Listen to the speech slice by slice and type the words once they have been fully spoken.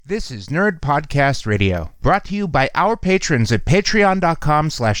This is Nerd Podcast Radio, brought to you by our patrons at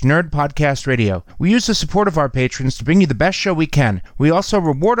patreon.com/nerdpodcastradio. We use the support of our patrons to bring you the best show we can. We also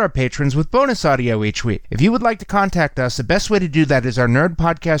reward our patrons with bonus audio each week. If you would like to contact us, the best way to do that is our Nerd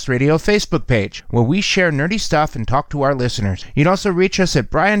Podcast Radio Facebook page, where we share nerdy stuff and talk to our listeners. You can also reach us at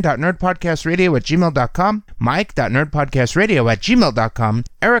brian.nerdpodcastradio@gmail.com, mike.nerdpodcastradio@gmail.com,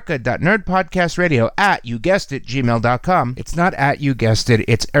 erica.nerdpodcastradio@ you guessed it, gmail.com. It's not at you guessed it,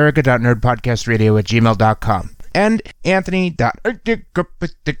 it's erica.nerdpodcastradio@gmail.com. And Anthony.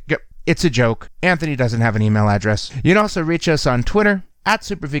 It's a joke. Anthony doesn't have an email address. You can also reach us on Twitter, at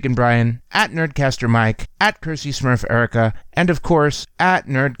SuperVeganBrian, at NerdcasterMike, at CursySmurfErica, and of course, at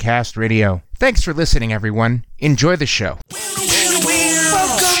NerdcastRadio. Thanks for listening, everyone. Enjoy the show.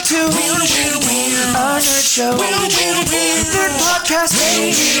 Welcome to our Nerd Show, Nerd Podcast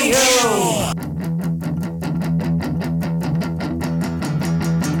Radio.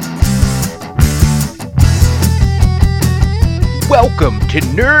 Welcome to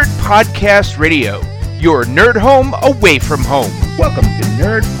Nerd Podcast Radio, your nerd home away from home. Welcome to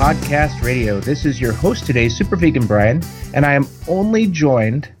Nerd Podcast Radio. This is your host today, Super Vegan Brian, and I am only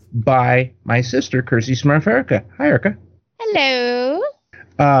joined by my sister, Cursy Smurf Erica. Hi, Erica. Hello.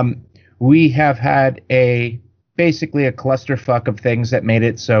 We have had basically a clusterfuck of things that made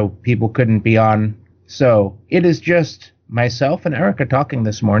it so people couldn't be on. So it is just myself and Erica talking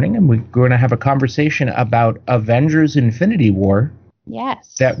this morning, and we're going to have a conversation about Avengers Infinity War.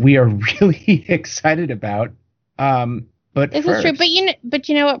 Yes. That we are really excited about. But this is true. But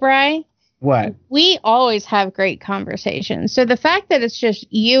you know what, Bri? What? We always have great conversations. So the fact that it's just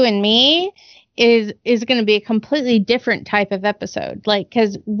you and me is going to be a completely different type of episode. Like,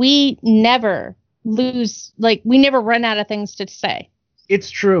 because we never we never run out of things to say.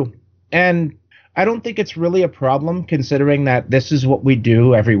 It's true. And I don't think it's really a problem, considering that this is what we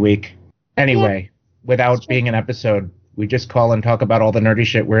do every week anyway, without being an episode. We just call and talk about all the nerdy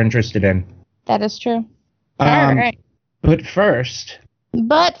shit we're interested in. That is true. All right. But first,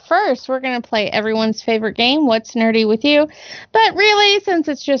 we're going to play everyone's favorite game, What's Nerdy With You? But really, since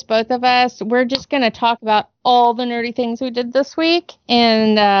it's just both of us, we're just going to talk about all the nerdy things we did this week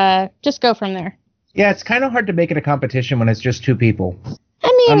and just go from there. Yeah, it's kind of hard to make it a competition when it's just two people. I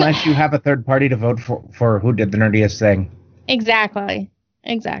mean, unless you have a third party to vote for who did the nerdiest thing. Exactly.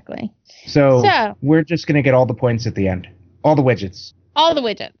 So we're just going to get all the points at the end. All the widgets. I love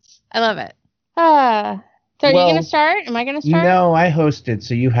it. So are you going to start? Am I going to start? No, I hosted,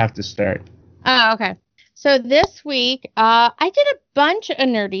 so you have to start. Oh, okay. So this week, I did a bunch of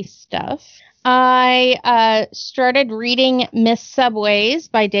nerdy stuff. I started reading Miss Subways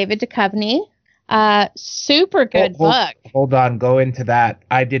by David Duchovny. Super good book. Hold on, go into that.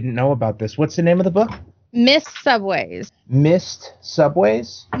 I didn't know about this. What's the name of the book? Miss Subways. Missed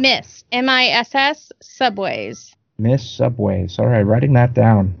Subways? Miss. M-I-S-S. Subways. Miss Subways. All right, writing that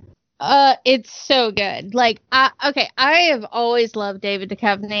down. It's so good. Like, I have always loved David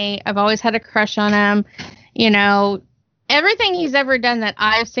Duchovny. I've always had a crush on him. You know, everything he's ever done that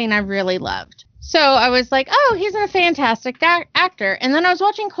I've seen, I've really loved. So I was like, oh, he's a fantastic actor. And then I was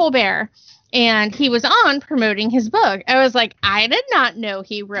watching Colbert, and he was on promoting his book. I was like, I did not know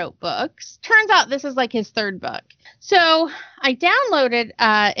he wrote books. Turns out this is like his third book. So I downloaded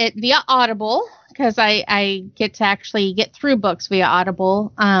it via Audible, because I get to actually get through books via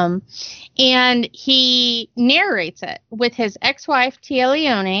Audible. And he narrates it with his ex-wife, Tia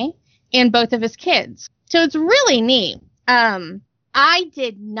Leone, and both of his kids. So it's really neat. I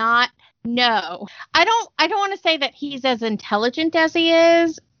did not know. I don't want to say that he's as intelligent as he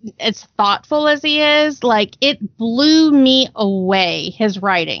is, as thoughtful as he is. Like, it blew me away. His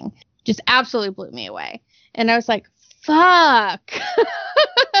writing just absolutely blew me away. And I was like, fuck.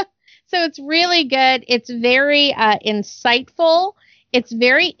 So it's really good. It's very insightful. It's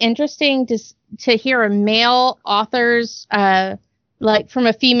very interesting to hear a male author's, like, from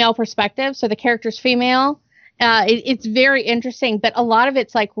a female perspective. So the character's female. It's very interesting, but a lot of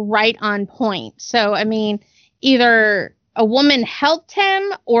it's like right on point. So, I mean, either a woman helped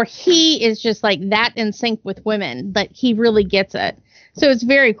him or he is just like that in sync with women, that he really gets it. So it's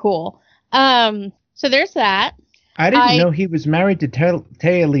very cool. So there's that. I didn't know he was married to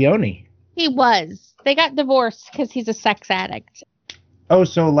Tia Leone. He was. They got divorced because he's a sex addict. Oh,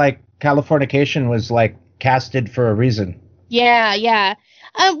 so like Californication was like casted for a reason. Yeah.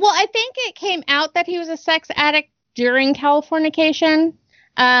 Well, I think it came out that he was a sex addict during Californication.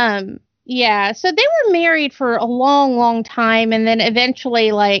 Yeah, so they were married for a long, long time, and then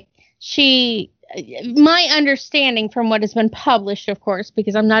eventually, like, my understanding from what has been published, of course,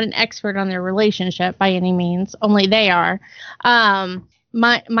 because I'm not an expert on their relationship by any means, only they are,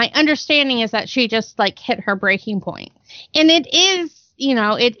 my understanding is that she just like hit her breaking point. And it is,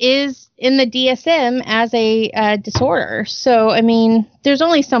 it is in the DSM as a disorder. So, I mean, there's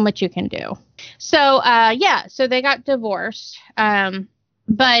only so much you can do. So, so they got divorced. So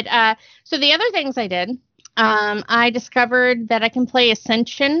the other things I did, I discovered that I can play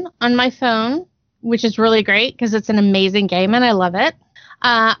Ascension on my phone, which is really great because it's an amazing game and I love it.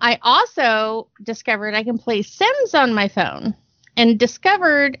 I also discovered I can play Sims on my phone, and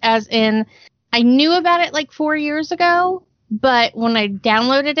discovered as in I knew about it like 4 years ago, but when I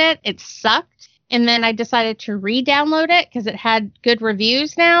downloaded it, it sucked. And then I decided to re-download it because it had good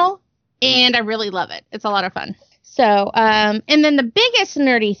reviews now, and I really love it. It's a lot of fun. So, and then the biggest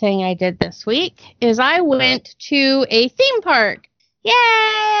nerdy thing I did this week is I went to a theme park.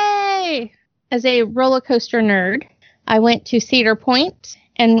 Yay! As a roller coaster nerd, I went to Cedar Point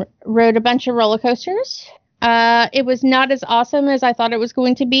and rode a bunch of roller coasters. It was not as awesome as I thought it was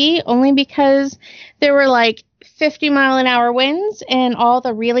going to be, only because there were like 50-mile-an-hour winds and all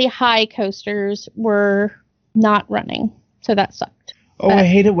the really high coasters were not running. So that sucked. Oh, I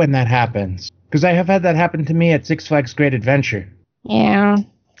hate it when that happens. Because I have had that happen to me at Six Flags Great Adventure. Yeah.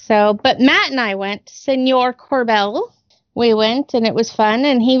 So, but Matt and I went, Senor Corbell. We went, and it was fun,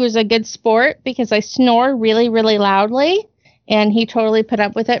 and he was a good sport because I snore really, really loudly, and he totally put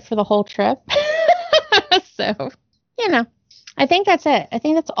up with it for the whole trip. So, I think that's it. I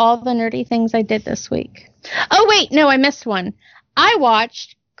think that's all the nerdy things I did this week. Oh, wait, no, I missed one. I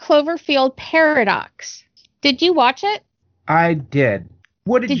watched Cloverfield Paradox. Did you watch it? I did.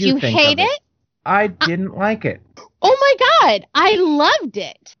 What did you think hate of it? it? I didn't like it. Oh my God, I loved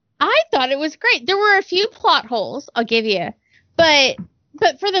it. I thought it was great. There were a few plot holes, I'll give you. But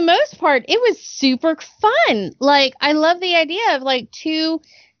for the most part, it was super fun. Like, I love the idea of like two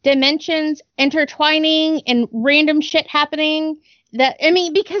dimensions intertwining and random shit happening.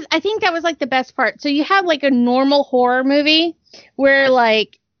 Because I think that was like the best part. So you have like a normal horror movie where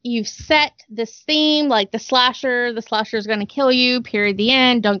like you've set this theme, like the slasher is going to kill you, period, the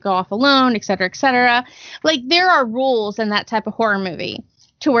end, don't go off alone, et cetera, et cetera. Like, there are rules in that type of horror movie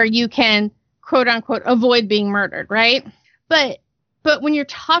to where you can, quote unquote, avoid being murdered, right? But when you're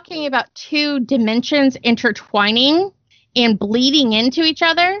talking about two dimensions intertwining and bleeding into each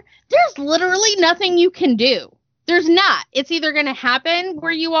other, there's literally nothing you can do. There's not. It's either going to happen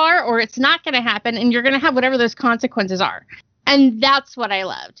where you are or it's not going to happen, and you're going to have whatever those consequences are. And that's what I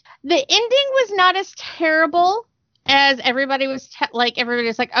loved. The ending was not as terrible as everybody was everybody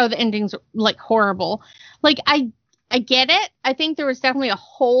was like, oh, the ending's like horrible. Like, I get it. I think there was definitely a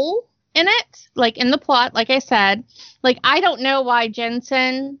hole in it, like in the plot, like I said. Like, I don't know why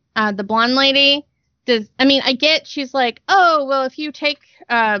Jensen, the blonde lady, I get she's like, oh, well, if you take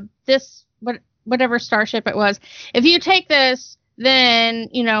this, whatever starship it was, if you take this, then,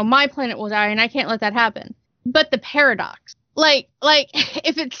 my planet will die, and I can't let that happen. But the paradox. Like,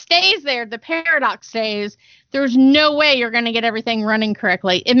 if it stays there, the paradox stays, there's no way you're going to get everything running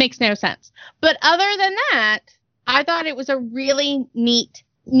correctly. It makes no sense. But other than that, I thought it was a really neat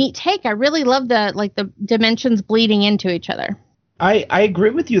take. I really love the dimensions bleeding into each other. I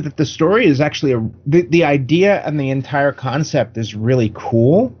agree with you that the story is actually the idea and the entire concept is really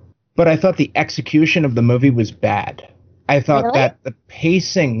cool, but I thought the execution of the movie was bad. I thought that the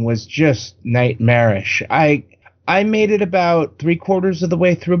pacing was just nightmarish. I made it about 3/4 of the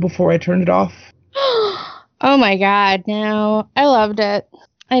way through before I turned it off. Oh my God, no. I loved it.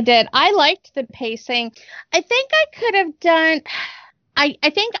 I did. I liked the pacing. I think I could have done...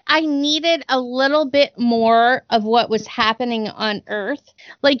 I think I needed a little bit more of what was happening on Earth.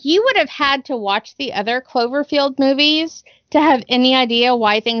 Like, you would have had to watch the other Cloverfield movies to have any idea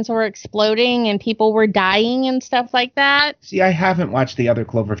why things were exploding and people were dying and stuff like that. See, I haven't watched the other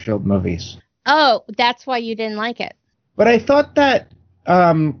Cloverfield movies. Oh, that's why you didn't like it. But I thought that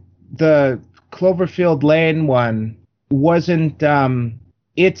the Cloverfield Lane one wasn't,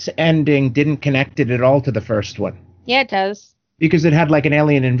 its ending didn't connect it at all to the first one. Yeah, it does. Because it had like an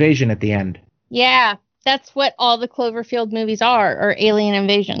alien invasion at the end. Yeah, that's what all the Cloverfield movies are alien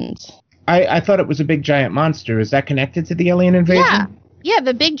invasions. I thought it was a big giant monster. Is that connected to the alien invasion? Yeah,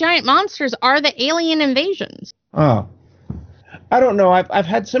 the big giant monsters are the alien invasions. Oh. I don't know. I've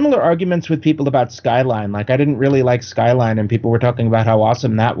had similar arguments with people about Skyline. Like, I didn't really like Skyline, and people were talking about how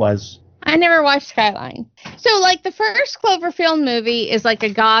awesome that was. I never watched Skyline. So, like, the first Cloverfield movie is like a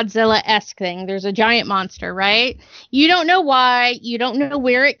Godzilla-esque thing. There's a giant monster, right? You don't know why. You don't know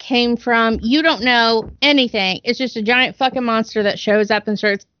where it came from. You don't know anything. It's just a giant fucking monster that shows up and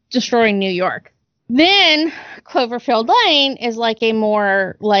starts destroying New York. Then Cloverfield Lane is like a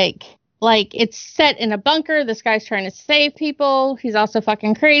more, like, Like, it's set in a bunker. This guy's trying to save people. He's also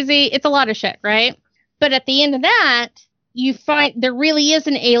fucking crazy. It's a lot of shit, right? But at the end of that, you find there really is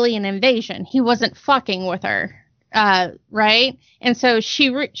an alien invasion. He wasn't fucking with her, right? And so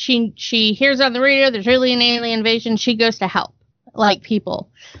she hears on the radio there's really an alien invasion. She goes to help, like,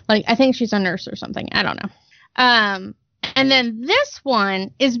 people. Like, I think she's a nurse or something. I don't know. And then this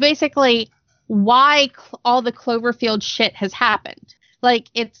one is basically why all the Cloverfield shit has happened. Like,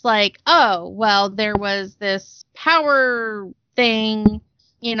 it's like, oh, well, there was this power thing,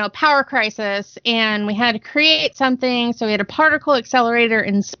 power crisis, and we had to create something. So we had a particle accelerator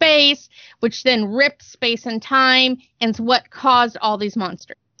in space, which then ripped space and time, and it's what caused all these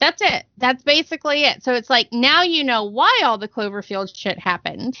monsters. That's it. That's basically it. So it's like, now you know why all the Cloverfield shit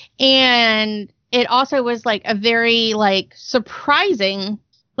happened. And it also was like a very like surprising.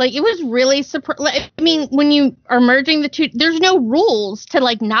 Like, it was really I mean, when you are merging the two, there's no rules to,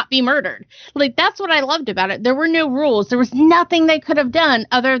 like, not be murdered. Like, that's what I loved about it. There were no rules. There was nothing they could have done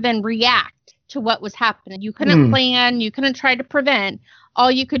other than react to what was happening. You couldn't plan. You couldn't try to prevent.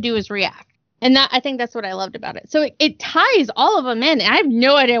 All you could do is react. And I think that's what I loved about it. So it ties all of them in. And I have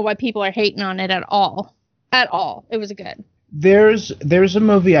no idea why people are hating on it at all. At all. It was good. There's a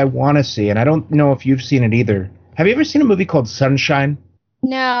movie I want to see, and I don't know if you've seen it either. Have you ever seen a movie called Sunshine?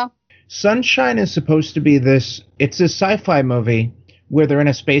 No. Sunshine is supposed to be it's a sci-fi movie where they're in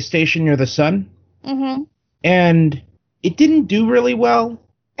a space station near the sun. Mm-hmm. And it didn't do really well,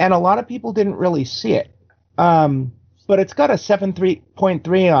 and a lot of people didn't really see it. But it's got a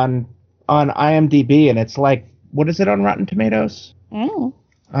 7.3 on IMDb, and it's like, what is it on Rotten Tomatoes?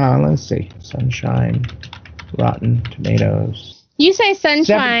 Let's see. Sunshine, Rotten Tomatoes. You say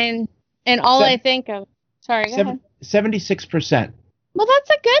Sunshine, and all I think of... Sorry, go ahead. 76%. Well, that's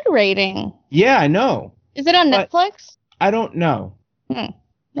a good rating. Yeah, I know. Is it on Netflix? I don't know. I'll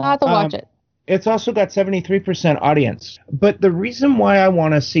have to watch it. It's also got 73% audience. But the reason why I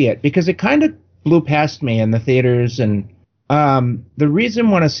want to see it, because it kind of blew past me in the theaters, and the reason I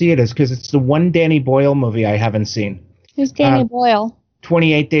want to see it is because it's the one Danny Boyle movie I haven't seen. Who's Danny Boyle?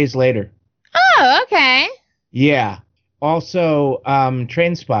 28 Days Later. Oh, okay. Yeah. Also,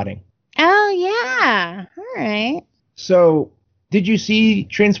 Trainspotting. Oh, yeah. All right. So... Did you see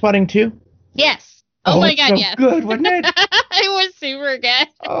Trainspotting 2? Yes. Oh my God, so yes. Good, wasn't it? It was super good.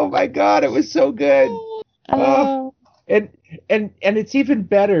 Oh my God, it was so good. And it's even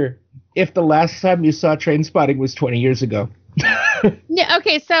better if the last time you saw Trainspotting was 20 years ago. Yeah.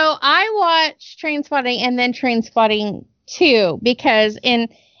 Okay, so I watched Trainspotting and then Trainspotting 2 because and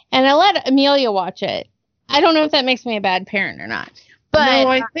I let Amelia watch it. I don't know if that makes me a bad parent or not. But no,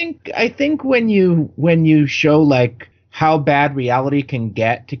 I think when you show like how bad reality can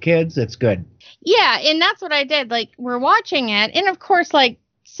get to kids, it's good. Yeah, and that's what I did. Like, we're watching it, and of course, like,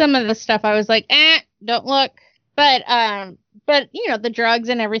 some of the stuff I was like, don't look. But the drugs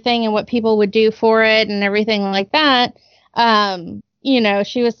and everything and what people would do for it and everything like that,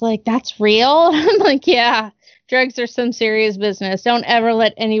 she was like, that's real? I'm like, yeah, drugs are some serious business. Don't ever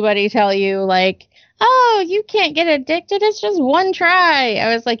let anybody tell you, like, oh, you can't get addicted. It's just one try.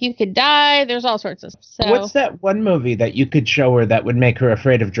 I was like, you could die. There's all sorts of stuff. So, what's that one movie that you could show her that would make her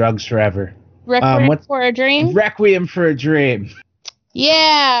afraid of drugs forever? Requiem for a Dream? Requiem for a Dream.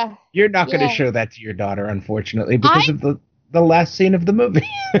 Yeah. You're not going to show that to your daughter, unfortunately, because of the last scene of the movie.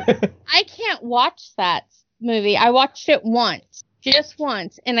 I can't watch that movie. I watched it once, just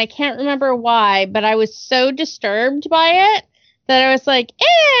once, and I can't remember why, but I was so disturbed by it that I was like,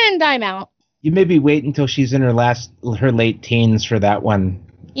 and I'm out. You maybe wait until she's in her late teens for that one.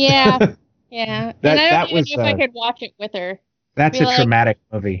 Yeah, yeah. And I don't even know if I could watch it with her. That's a traumatic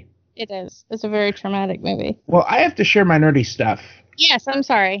movie. It is. It's a very traumatic movie. Well, I have to share my nerdy stuff. Yes, I'm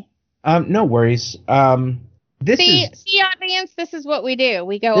sorry. No worries. See, audience, this is what we do.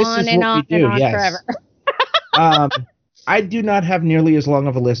 We go on and on and on forever. I do not have nearly as long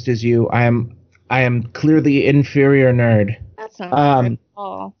of a list as you. I am clearly inferior nerd. That's not at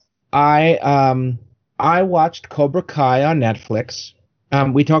all. I watched Cobra Kai on Netflix.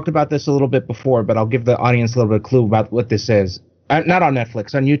 We talked about this a little bit before, but I'll give the audience a little bit of clue about what this is. Not on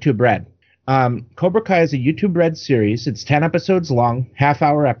Netflix, on YouTube Red. Cobra Kai is a YouTube Red series. It's 10 episodes long,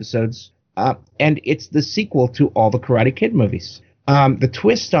 half-hour episodes, and it's the sequel to all the Karate Kid movies. The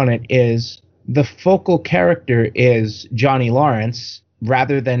twist on it is the focal character is Johnny Lawrence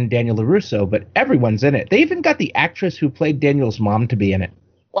rather than Daniel LaRusso, but everyone's in it. They even got the actress who played Daniel's mom to be in it.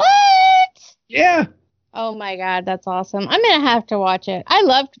 What? Yeah. Oh my God, that's awesome. I'm going to have to watch it. I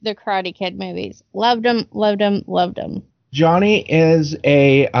loved the Karate Kid movies. Loved them, loved them, loved them. Johnny is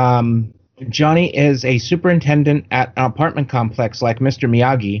a superintendent at an apartment complex like Mr.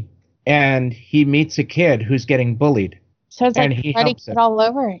 Miyagi, and he meets a kid who's getting bullied. So it's And like he Karate helps Kid him. all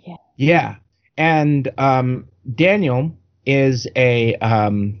over again. Yeah. And Daniel is a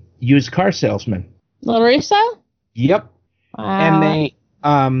used car salesman. LaRusso? Yep. Wow. And they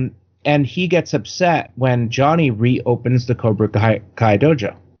and he gets upset when Johnny reopens the Cobra Kai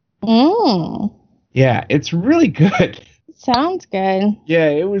dojo. Yeah, it's really good. Sounds good. Yeah,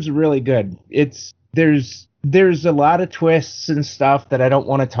 it was really good. There's a lot of twists and stuff that I don't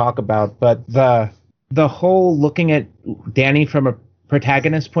want to talk about, but the whole looking at Danny from a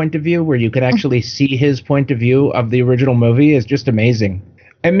protagonist point of view, where you can actually see his point of view of the original movie, is just amazing.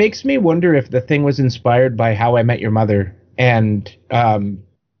 It makes me wonder if the thing was inspired by How I Met Your Mother and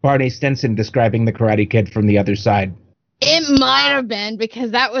Barney Stinson describing the Karate Kid from the other side. It might have been,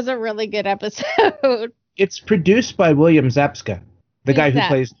 because that was a really good episode. It's produced by William Zepska, the Who's guy who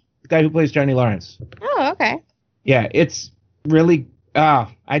that? plays Johnny Lawrence. Oh, okay. Yeah, it's really.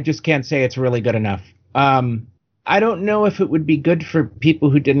 I just can't say it's really good enough. I don't know if it would be good for people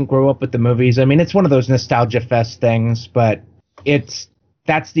who didn't grow up with the movies. I mean, it's one of those nostalgia fest things, but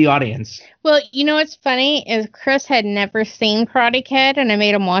that's the audience. Well, you know what's funny is Chris had never seen Karate Kid, and I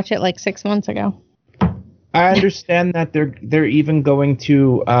made him watch it like 6 months ago. I understand that they're even going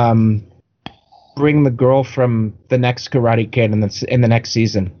to bring the girl from the next Karate Kid in the next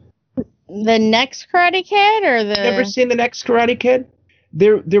season. The next Karate Kid, or the? Never seen the next Karate Kid?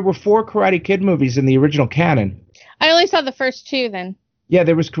 There were 4 Karate Kid movies in the original canon. I only saw the first 2 then. Yeah,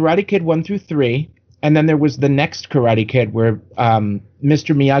 there was Karate Kid 1 through 3, and then there was the next Karate Kid where Mr.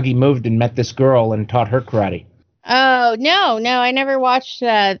 Miyagi moved and met this girl and taught her karate. Oh, no, I never watched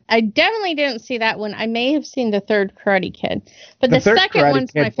that. I definitely didn't see that one. I may have seen the third Karate Kid, but the third second Karate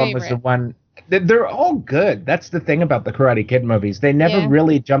one's Kid my one was the favorite. one. They're all good. That's the thing about the Karate Kid movies. They never Yeah.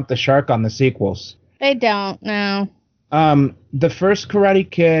 really jumped the shark on the sequels. They don't, no. The first Karate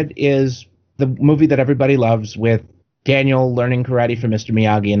Kid is the movie that everybody loves, with Daniel learning karate from Mr.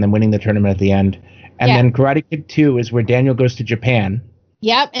 Miyagi and then winning the tournament at the end. And Yeah. then Karate Kid 2 is where Daniel goes to Japan.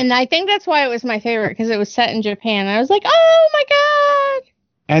 Yep, and I think that's why it was my favorite, because it was set in Japan. I was like, oh my god!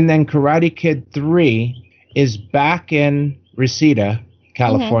 And then Karate Kid 3 is back in Reseda,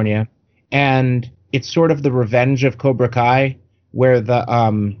 California. And it's sort of the revenge of Cobra Kai, where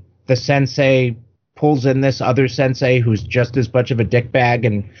the sensei pulls in this other sensei who's just as much of a dickbag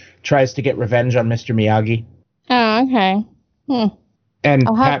and tries to get revenge on Mr. Miyagi. Oh, okay. And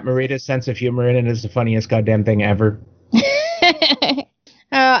I'll Pat have- Morita's sense of humor in it is the funniest goddamn thing ever.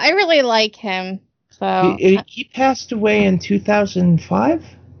 I really like him. So He passed away in 2005?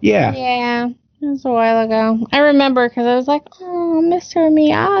 Yeah. yeah, it was a while ago. I remember because I was like, oh, Mr.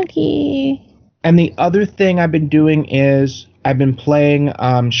 Miyagi. And the other thing I've been doing is I've been playing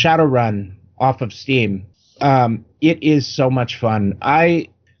Shadowrun off of Steam. It is so much fun.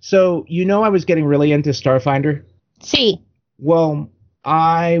 So I was getting really into Starfinder. See. Well,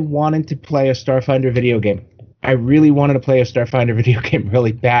 I wanted to play a Starfinder video game. I really wanted to play a Starfinder video game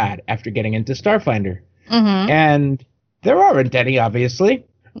really bad after getting into Starfinder. Mm-hmm. And there aren't any, obviously.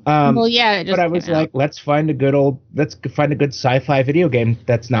 Well, yeah, it just But I was came out. like, let's find a good sci-fi video game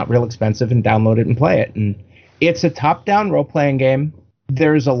that's not real expensive and download it and play it. And it's a top-down role-playing game.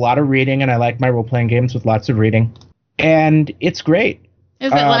 There's a lot of reading, and I like my role-playing games with lots of reading. And it's great.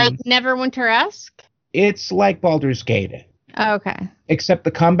 Is it like Neverwinter-esque? It's like Baldur's Gate, Okay. except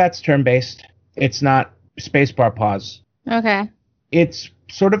the combat's turn-based. It's not spacebar pause. Okay. It's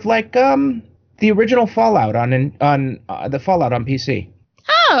sort of like the original Fallout on the Fallout on PC.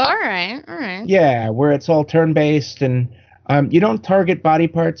 Oh, all right. Yeah, where it's all turn-based, and you don't target body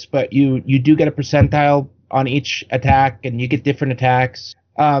parts, but you do get a percentile on each attack, and you get different attacks.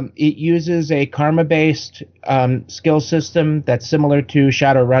 It uses a karma-based skill system that's similar to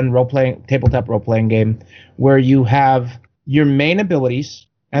Shadowrun tabletop role-playing game, where you have your main abilities,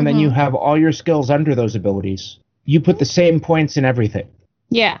 and then you have all your skills under those abilities. You put the same points in everything.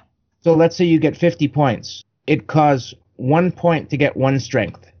 Yeah. So let's say you get 50 points. It costs 1 point to get 1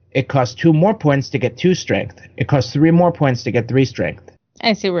 strength. It costs 2 more points to get 2 strength. It costs 3 more points to get 3 strength.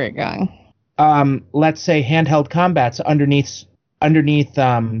 I see where you're going. Let's say handheld combat's underneath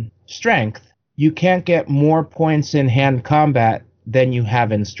strength. You can't get more points in hand combat than you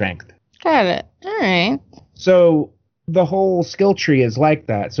have in strength. Got it. All right. So the whole skill tree is like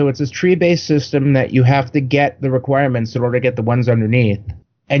that. So it's this tree-based system that you have to get the requirements in order to get the ones underneath.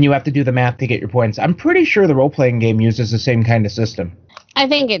 And you have to do the math to get your points. I'm pretty sure the role-playing game uses the same kind of system. I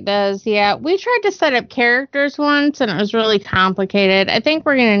think it does, yeah. We tried to set up characters once, and it was really complicated. I think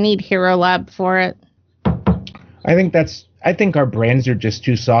we're going to need Hero Lab for it. I think our brains are just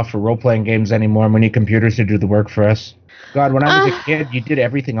too soft for role-playing games anymore, and we need computers to do the work for us. God, when I was a Uh, kid, you did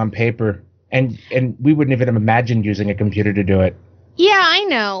everything on paper, and we wouldn't even have imagined using a computer to do it. Yeah, I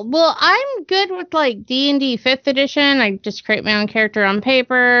know. Well, I'm good with like D&D 5th edition. I just create my own character on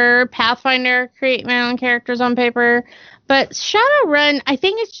paper. Pathfinder, create my own characters on paper. But Shadowrun, I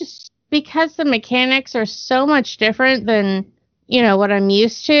think it's just because the mechanics are so much different than, what I'm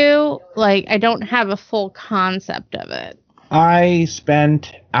used to. Like, I don't have a full concept of it. I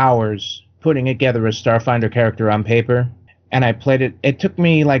spent hours putting together a Starfinder character on paper, and I played it. It took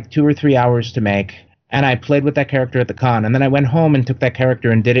me like 2 or 3 hours to make, and I played with that character at the con. And then I went home and took that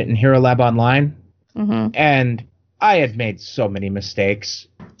character and did it in Hero Lab Online, and I had made so many mistakes.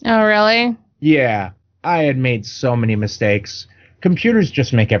 Oh, really? Yeah, I had made so many mistakes. Computers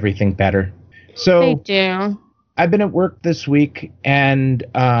just make everything better. They So do. I've been at work this week, and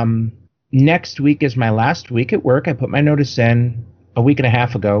next week is my last week at work. I put my notice in a week and a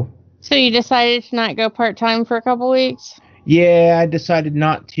half ago. So you decided to not go part-time for a couple weeks? Yeah, I decided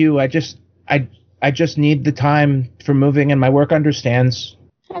not to. I just need the time for moving, and my work understands.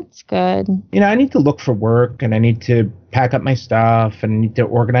 That's good. I need to look for work, and I need to pack up my stuff, and I need to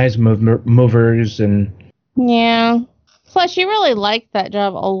organize movers, and Yeah. Plus, you really liked that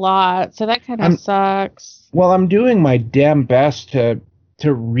job a lot, so that kind I'm- of sucks. well, I'm doing my damn best to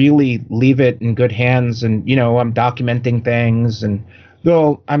really leave it in good hands, and I'm documenting things, and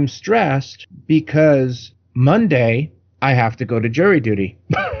though I'm stressed because Monday I have to go to jury duty.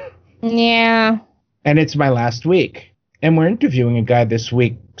 Yeah. And it's my last week. And we're interviewing a guy this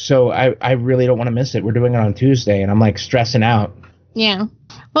week, so I really don't want to miss it. We're doing it on Tuesday, and I'm like stressing out. Yeah.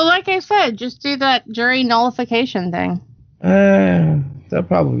 Well, like I said, just do that jury nullification thing. They'll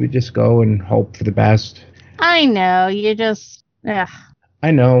probably just go and hope for the best. I know. You just. Ugh. I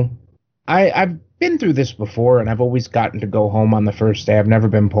know. I've been through this before, and I've always gotten to go home on the first day. I've never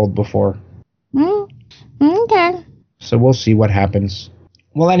been pulled before. Okay. So we'll see what happens.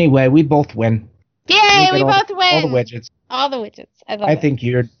 Well, anyway, we both win. Yay, We we get both win. All the widgets. All the widgets. I love I it. think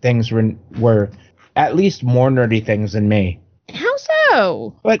your things were at least more nerdy things than me. How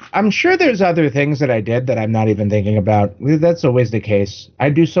so? But I'm sure there's other things that I did that I'm not even thinking about. That's always the case. I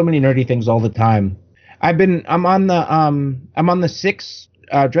do so many nerdy things all the time. I'm on the sixth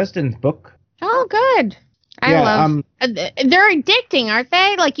Dresden book. Oh, good. I Yeah, love. They're addicting, aren't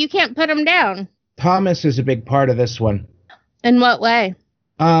they? Like you can't put them down. Thomas is a big part of this one. In what way?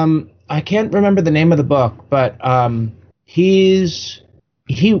 I can't remember the name of the book, but he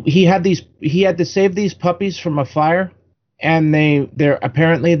had to save these puppies from a fire, and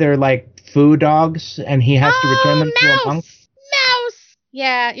they're like foo dogs, and he has to return them to a monk. Mouse.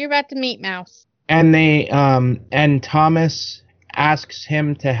 Yeah, you're about to meet Mouse. And and Thomas asks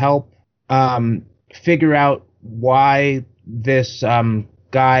him to help figure out why this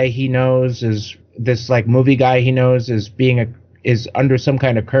guy he knows is this like movie guy he knows is under some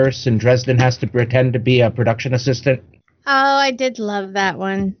kind of curse, and Dresden has to pretend to be a production assistant. Oh, I did love that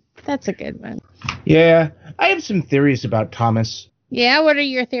one. That's a good one. Yeah, I have some theories about Thomas. Yeah, what are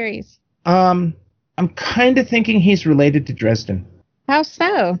your theories? I'm kind of thinking he's related to Dresden. How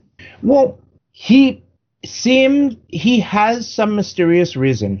so? Well, he has some mysterious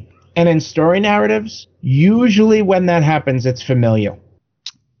reason. And in story narratives, usually when that happens, it's familial.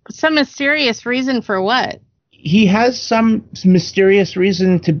 Some mysterious reason for what? He has some mysterious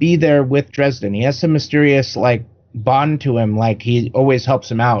reason to be there with Dresden. He has some mysterious, like, bond to him, like he always helps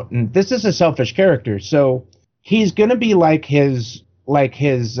him out. And this is a selfish character, so he's going to be like his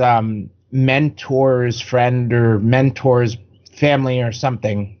mentor's friend or mentor's family or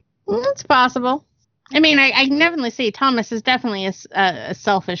something. It's possible. I mean, I can definitely see Thomas is definitely a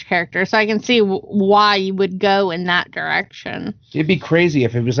selfish character, so I can see why you would go in that direction. It'd be crazy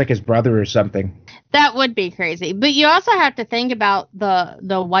if it was like his brother or something. That would be crazy. But you also have to think about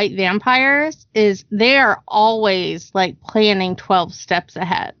the white vampires is they are always like planning 12 steps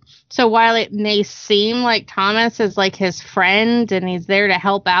ahead. So while it may seem like Thomas is like his friend and he's there to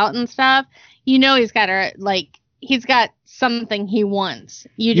help out and stuff, he's got something he wants.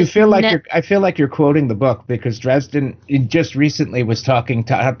 I feel like you're quoting the book, because Dresden just recently was talking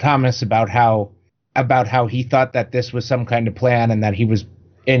to Thomas about how he thought that this was some kind of plan and that he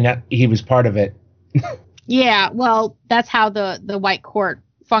was part of it. Yeah, well, that's how the White Court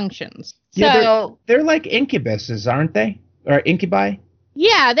functions. So Yeah, they're like incubuses, aren't they? Or incubi?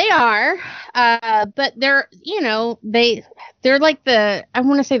 yeah, they are. But they're they're like I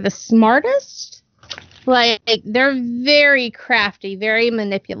want to say the smartest. Like they're very crafty, very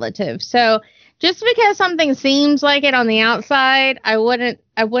manipulative. So just because something seems like it on the outside, I wouldn't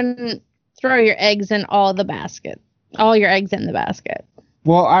throw your eggs in all your eggs in the basket.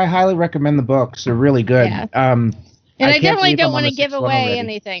 Well, I highly recommend the books. They're really good. Yeah. And I definitely believe don't I'm on want to the give sixth one away already.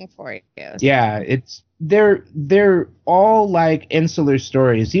 anything for you. Yeah, they're all like insular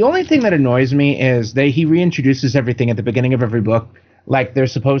stories. The only thing that annoys me is he reintroduces everything at the beginning of every book. Like they're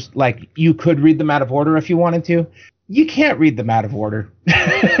supposed, like you could read them out of order if you wanted to. You can't read them out of order.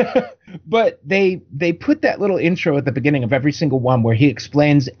 But they put that little intro at the beginning of every single one where he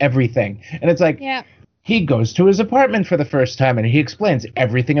explains everything. And it's like, Yeah. he goes to his apartment for the first time and he explains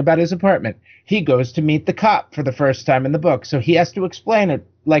everything about his apartment. He goes to meet the cop for the first time in the book, so he has to explain it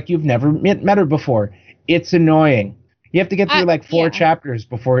like you've never met her before. It's annoying. You have to get through like 4 chapters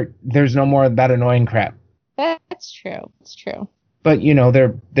before there's no more of that annoying crap. That's true. It's true. But, you know,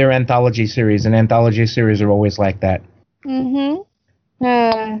 they're anthology series, and anthology series are always like that. Mm-hmm.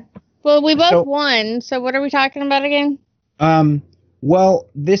 Well, we both won, so what are we talking about again? Well,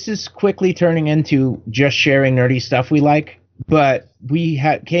 this is quickly turning into just sharing nerdy stuff we like, but we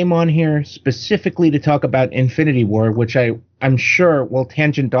came on here specifically to talk about Infinity War, which I'm sure will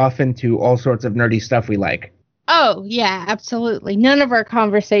tangent off into all sorts of nerdy stuff we like. Oh, yeah, absolutely. None of our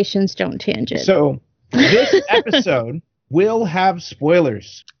conversations don't tangent. So, this episode will have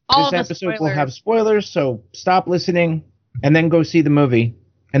spoilers. This episode will have spoilers, so stop listening and then go see the movie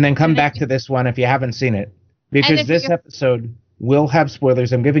and then come back to this one if you haven't seen it. Because this episode will have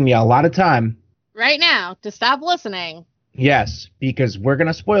spoilers. I'm giving you a lot of time right now to stop listening. Yes, because we're going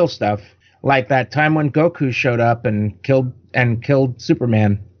to spoil stuff like that time when Goku showed up and killed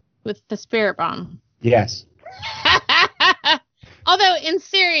Superman with the spirit bomb. Yes. Although, in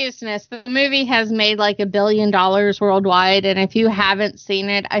seriousness, the movie has made like $1 billion worldwide, and if you haven't seen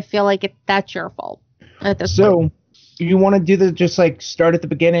it, I feel like that's your fault at this point. So, you want to do just like start at the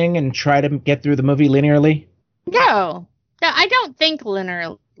beginning and try to get through the movie linearly? No, I don't think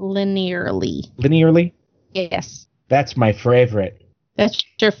linearly. Linearly? Yes. That's my favorite. That's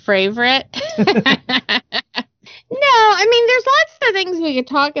your favorite? No, I mean, there's lots of things we could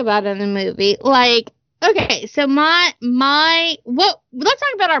talk about in the movie. Like, okay, so let's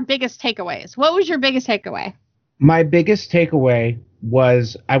talk about our biggest takeaways. What was your biggest takeaway? My biggest takeaway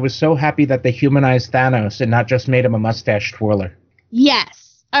was I was so happy that they humanized Thanos and not just made him a mustache twirler.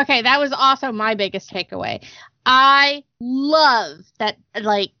 Yes. Okay, that was also my biggest takeaway. I love that,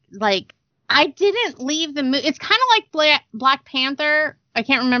 like, I didn't leave the movie. It's kind of like Black Panther. I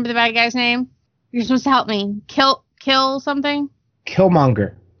can't remember the bad guy's name. You're supposed to help me. Kill something?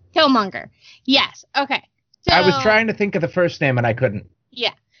 Killmonger. Yes. Okay. So, I was trying to think of the first name and I couldn't.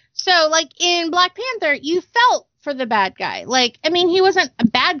 Yeah. So, like, in Black Panther, you felt for the bad guy. Like, I mean, he wasn't a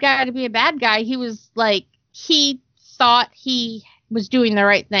bad guy to be a bad guy. He was, like, he thought he was doing the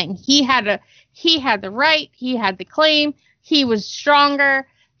right thing. He had the right. He had the claim. He was stronger.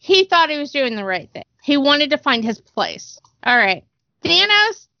 He thought he was doing the right thing. He wanted to find his place. All right.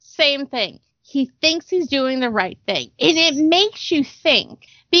 Thanos, same thing. He thinks he's doing the right thing. And it makes you think,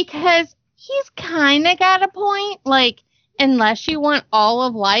 because he's kind of got a point. Like, unless you want all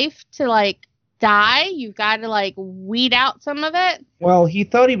of life to, like, die, you've got to, like, weed out some of it. Well, he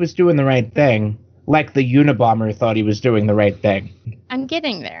thought he was doing the right thing, like the Unabomber thought he was doing the right thing. I'm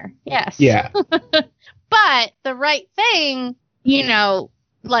getting there. Yes. Yeah. But the right thing, you know,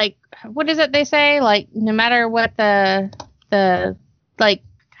 like, what is it they say? Like, no matter what the like,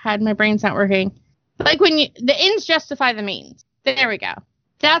 God, my brain's not working. Like, when the ends justify the means. There we go.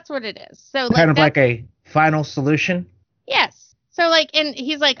 That's what it is. So, like, kind of like a final solution? Yes. So, like, and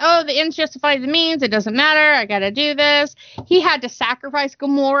he's like, oh, the ends justify the means. It doesn't matter. I got to do this. He had to sacrifice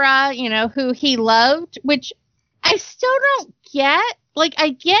Gamora, you know, who he loved, which I still don't get. Like, I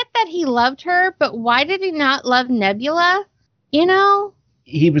get that he loved her, but why did he not love Nebula? You know?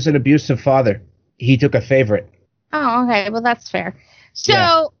 He was an abusive father. He took a favorite. Oh, okay. Well, that's fair.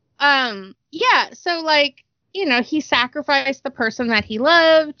 So, so, like, you know, he sacrificed the person that he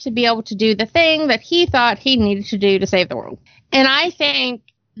loved to be able to do the thing that he thought he needed to do to save the world. And I think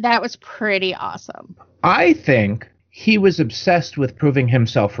that was pretty awesome. I think he was obsessed with proving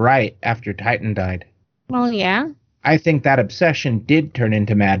himself right after Titan died. Well, yeah. I think that obsession did turn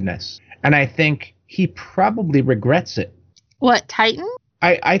into madness. And I think he probably regrets it. What, Titan?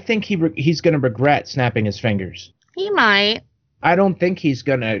 I think he's going to regret snapping his fingers. He might. I don't think he's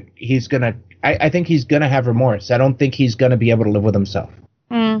gonna. I think he's gonna have remorse. I don't think he's gonna be able to live with himself.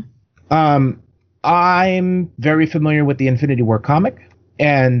 I'm very familiar with the Infinity War comic,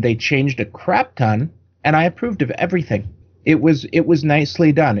 and they changed a crap ton, and I approved of everything. It was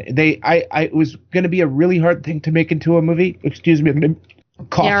nicely done. It was gonna be a really hard thing to make into a movie. Excuse me, I'm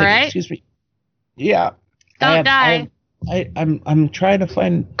coughing. Right? Excuse me. Yeah. Don't die. I'm trying to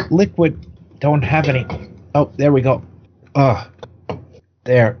find liquid. Don't have any. Oh, there we go. Oh,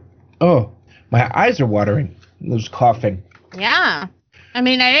 there. Oh, my eyes are watering. was coughing. Yeah. I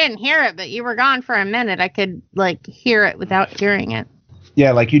mean, I didn't hear it, but you were gone for a minute. I could, like, hear it without hearing it.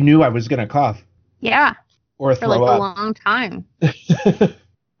 Yeah, like you knew I was going to cough. Yeah. Or For, throw like, up. a long time.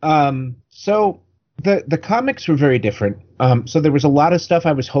 So the comics were very different. So there was a lot of stuff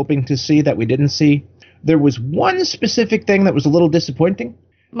I was hoping to see that we didn't see. There was one specific thing that was a little disappointing.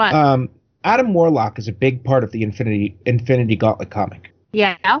 What? Adam Warlock is a big part of the Infinity Gauntlet comic.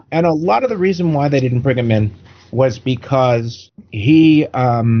 Yeah. And a lot of the reason why they didn't bring him in was because he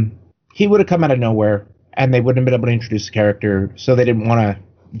would have come out of nowhere and they wouldn't have been able to introduce the character, so they didn't want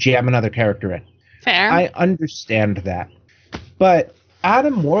to jam another character in. Fair. I understand that. But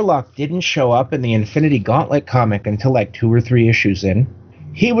Adam Warlock didn't show up in the Infinity Gauntlet comic until like 2 or 3 issues in.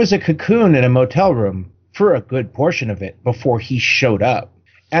 He was a cocoon in a motel room for a good portion of it before he showed up.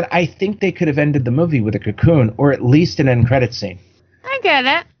 And I think they could have ended the movie with a cocoon or at least an end credit scene. I get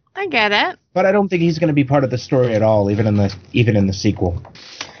it. But I don't think he's going to be part of the story at all, even in the sequel.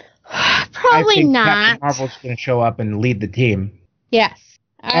 Probably I think not. Captain Marvel's going to show up and lead the team. Yes.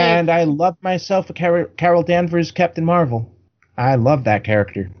 And I love myself a Carol Danvers Captain Marvel. I love that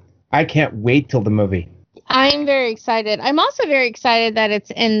character. I can't wait till the movie. I'm very excited. I'm also very excited that it's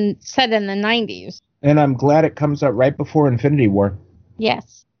set in the 90s. And I'm glad it comes out right before Infinity War.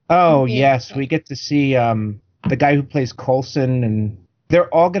 Yes. Oh, Yeah. yes. We get to see the guy who plays Coulson, and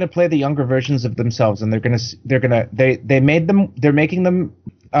they're all going to play the younger versions of themselves, and they're making them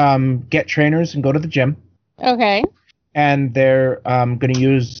get trainers and go to the gym. Okay. And they're going to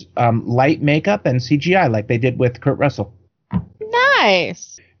use light makeup and CGI like they did with Kurt Russell.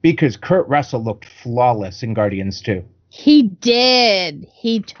 Nice. Because Kurt Russell looked flawless in Guardians 2. He did.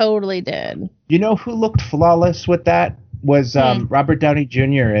 He totally did. You know who looked flawless with that? Was Robert Downey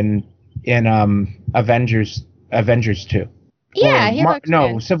Jr. in Avengers 2. Yeah, he looked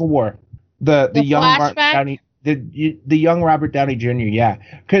good. Civil War. The young Robert Downey, the young Robert Downey Jr. Yeah,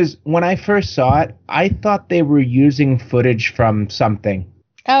 because when I first saw it, I thought they were using footage from something.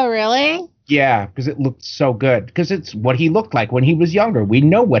 Oh, really? Yeah, because it looked so good. Because it's what he looked like when he was younger. We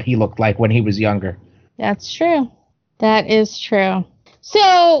know what he looked like when he was younger. That's true. That is true.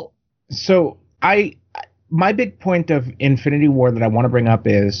 So my big point of Infinity War that I want to bring up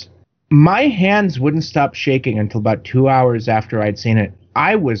is my hands wouldn't stop shaking until about 2 hours after I'd seen it.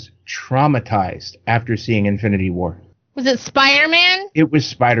 I was traumatized after seeing Infinity War. Was it Spider-Man? It was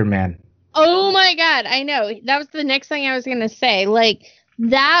Spider-Man. Oh my God, I know. That was the next thing I was going to say. Like,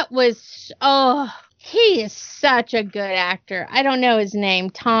 that was, he is such a good actor. I don't know his name.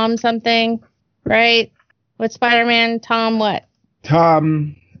 Tom something, right? What's Spider-Man? Tom what?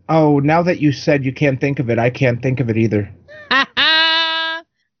 Tom, now that you said you can't think of it, I can't think of it either.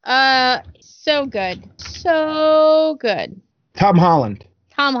 So good. So good. Tom Holland.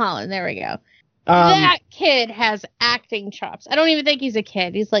 Tom Holland, there we go. That kid has acting chops. I don't even think he's a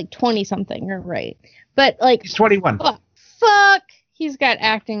kid. He's like 20-something, or right. But like, He's 21. Fuck, he's got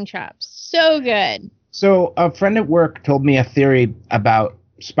acting chops. So good. So a friend at work told me a theory about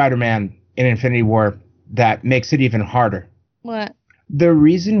Spider-Man in Infinity War that makes it even harder. What? The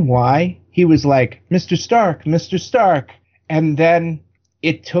reason why he was like, Mr. Stark, Mr. Stark, and then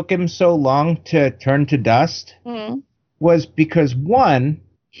it took him so long to turn to dust was because, one,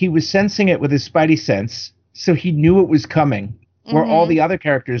 he was sensing it with his spidey sense, so he knew it was coming, where all the other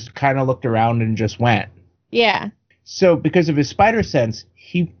characters kind of looked around and just went. Yeah. So because of his spider sense,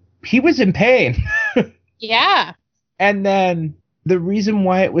 he was in pain. Yeah. And then the reason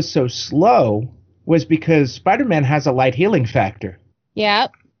why it was so slow was because Spider-Man has a light healing factor.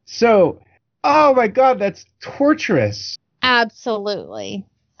 Yep. So, oh my God, that's torturous. Absolutely.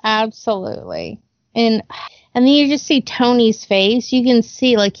 Absolutely. And then you just see Tony's face. You can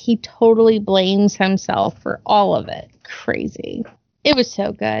see like he totally blames himself for all of it. Crazy. It was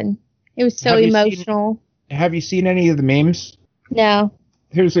so good. It was so emotional. Have you seen any of the memes? No.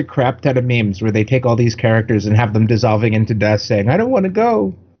 There's a crap ton of memes where they take all these characters and have them dissolving into dust saying, I don't want to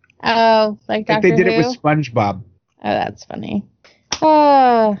go. Oh, like Dr. Like they did Who? it with SpongeBob. Oh, that's funny.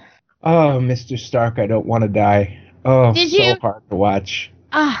 Oh, Mr. Stark, I don't want to die. Oh, Did so you- hard to watch.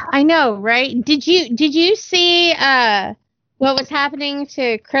 I know, right? Did you see what was happening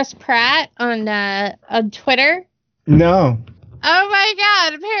to Chris Pratt on Twitter? No. Oh my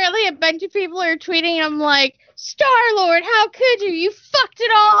God! Apparently, a bunch of people are tweeting him like, "Star-Lord, how could you? You fucked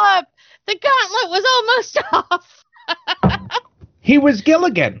it all up. The gauntlet was almost off." He was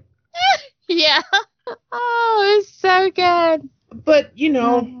Gilligan. Yeah. Oh, it was so good. But,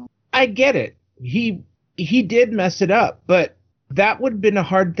 I get it. He did mess it up, but that would have been a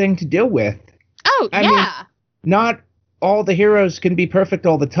hard thing to deal with. Oh, I yeah. mean, not all the heroes can be perfect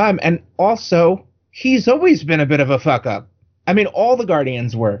all the time. And also, he's always been a bit of a fuck up. I mean, all the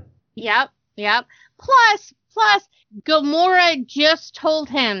Guardians were. Yep. Plus, Gamora just told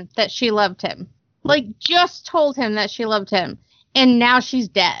him that she loved him. Like, just told him that she loved him. And now she's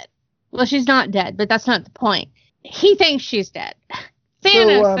dead. Well, she's not dead, but that's not the point. He thinks she's dead.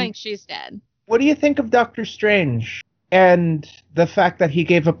 Thanos thinks she's dead. What do you think of Doctor Strange and the fact that he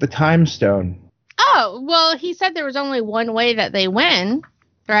gave up the Time Stone? Oh, well, he said there was only one way that they win,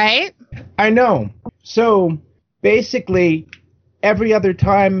 right? I know. So, basically, every other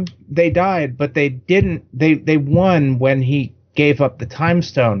time they died, but they didn't. They won when he gave up the Time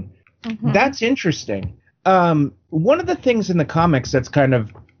Stone. Mm-hmm. That's interesting. One of the things in the comics that's kind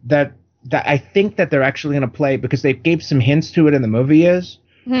of that I think that they're actually going to play, because they gave some hints to it in the movie, is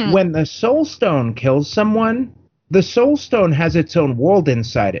when the Soul Stone kills someone, the Soul Stone has its own world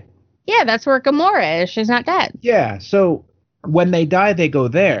inside it. Yeah, that's where Gamora is. She's not dead. Yeah, so when they die, they go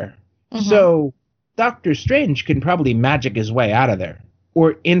there. Mm-hmm. So Doctor Strange can probably magic his way out of there,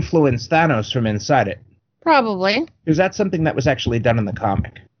 or influence Thanos from inside it. Probably. Because that's something that was actually done in the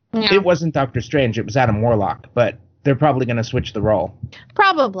comic. Yeah. It wasn't Doctor Strange, it was Adam Warlock, but they're probably going to switch the role.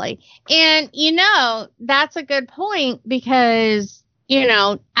 Probably. And, that's a good point, because,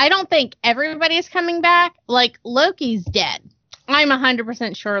 I don't think everybody's coming back. Like, Loki's dead. I'm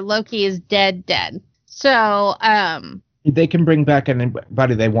 100% sure Loki is dead. So, they can bring back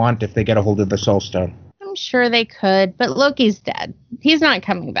anybody they want if they get a hold of the Soul Stone. I'm sure they could, but Loki's dead. He's not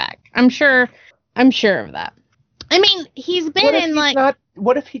coming back. I'm sure of that. I mean, he's been in, like...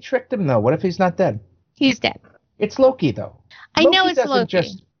 What if he tricked him, though? What if he's not dead? He's dead. It's Loki, though. I know it's Loki. Loki doesn't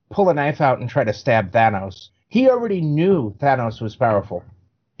just pull a knife out and try to stab Thanos. He already knew Thanos was powerful.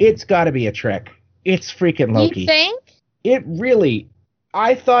 It's got to be a trick. It's freaking Loki. You think? It really...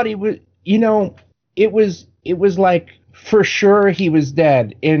 I thought he was... it was like, for sure he was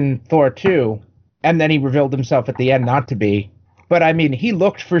dead in Thor 2, and then he revealed himself at the end not to be. But, I mean, he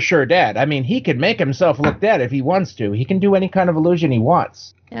looked for sure dead. I mean, he can make himself look dead if he wants to. He can do any kind of illusion he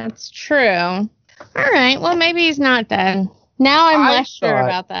wants. That's true. All right, well, maybe he's not dead. Now I'm less sure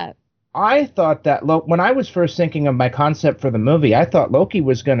about that. I thought that, when I was first thinking of my concept for the movie, I thought Loki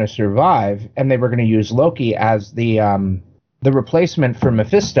was going to survive, and they were going to use Loki as the replacement for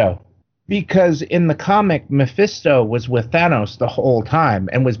Mephisto. Because in the comic, Mephisto was with Thanos the whole time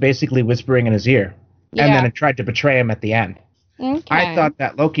and was basically whispering in his ear. Yeah. And then it tried to betray him at the end. Okay. I thought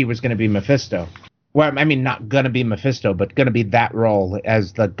that Loki was going to be Mephisto. Well, I mean, not going to be Mephisto, but going to be that role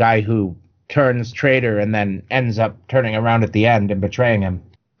as the guy who turns traitor and then ends up turning around at the end and betraying him.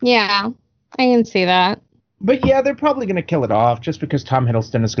 Yeah, I can see that. But yeah, they're probably going to kill it off just because Tom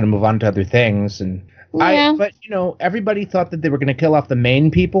Hiddleston is going to move on to other things. And yeah. But, everybody thought that they were going to kill off the main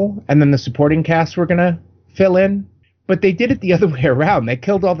people and then the supporting cast were going to fill in. But they did it the other way around. They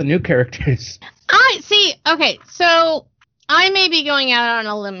killed all the new characters. Okay, so I may be going out on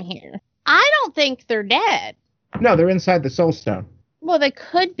a limb here. I don't think they're dead. No, they're inside the Soul Stone. Well, they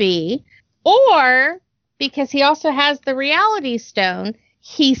could be. Or, because he also has the Reality Stone,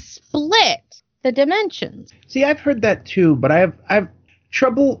 he split the dimensions. See, I've heard that too, but I have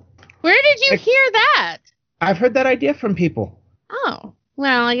trouble... Where did you hear that? I've heard that idea from people. Oh,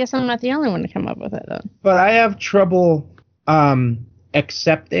 well, I guess I'm not the only one to come up with it, then. But I have trouble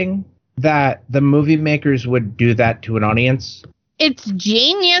accepting that the movie makers would do that to an audience. It's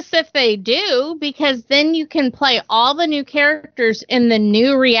genius if they do, because then you can play all the new characters in the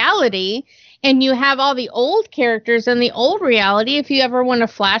new reality, and you have all the old characters in the old reality if you ever want to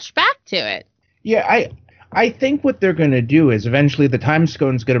flash back to it. Yeah, I think what they're going to do is eventually the Time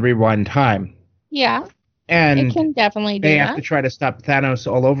Stone's going to rewind time. Yeah. And it can definitely do they that. have to try to stop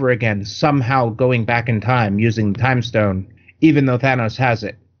Thanos all over again, somehow going back in time using the Time Stone, even though Thanos has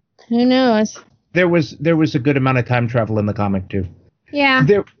it. Who knows? There was a good amount of time travel in the comic too. Yeah.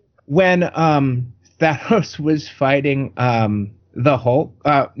 When Thanos was fighting the Hulk,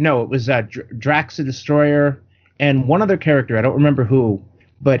 no, it was Drax the Destroyer and one other character, I don't remember who,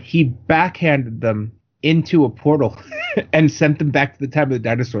 but he backhanded them into a portal and sent them back to the time of the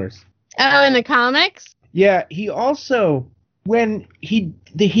dinosaurs. Oh, in the comics? Yeah, he also, when he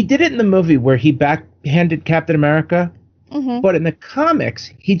did it in the movie where he backhanded Captain America, but in the comics,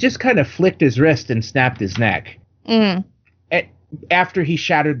 he just kind of flicked his wrist and snapped his neck. After he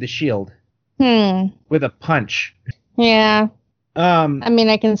shattered the shield. With a punch. Yeah. I mean,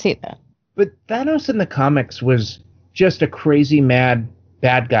 I can see that. But Thanos in the comics was just a crazy, mad,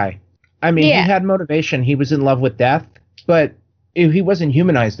 bad guy. I mean, He had motivation. He was in love with death, but he wasn't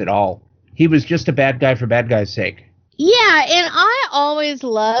humanized at all. He was just a bad guy for bad guy's sake. Yeah, and I always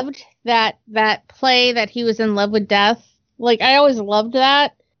loved that play that he was in love with death. Like, I always loved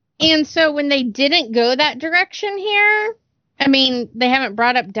that. And so when they didn't go that direction here, I mean, they haven't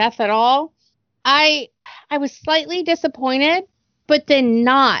brought up death at all. I was slightly disappointed, but then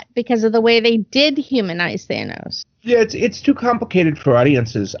not because of the way they did humanize Thanos. Yeah, it's too complicated for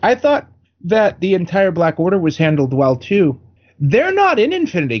audiences. I thought that the entire Black Order was handled well, too. They're not in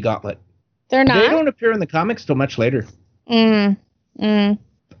Infinity Gauntlet. They're not? They don't appear in the comics till much later. Mm.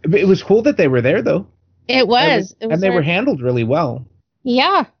 It was cool that they were there, though. It was. And they were handled really well.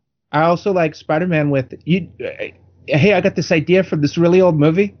 Yeah. I also like Spider-Man with... Hey, I got this idea for this really old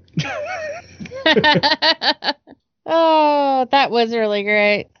movie. Oh, that was really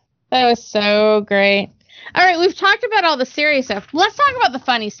great. That was so great. All right, we've talked about all the serious stuff. Let's talk about the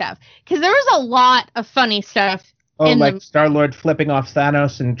funny stuff, because there was a lot of funny stuff. Oh, like Star-Lord flipping off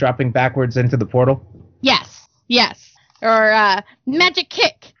Thanos and dropping backwards into the portal? Yes. Or magic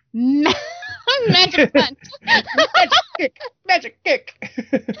kick. Magic punch. Magic kick.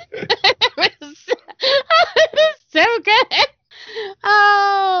 It was so good.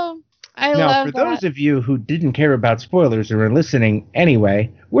 Oh, I love that. Now, for those of you who didn't care about spoilers or are listening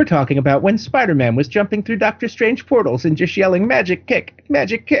anyway, we're talking about when Spider-Man was jumping through Doctor Strange portals and just yelling magic kick, and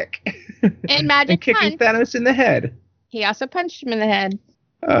magic and kicking Thanos in the head. He also punched him in the head.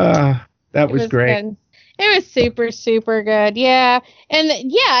 That was great. Good. It was super, super good. Yeah. And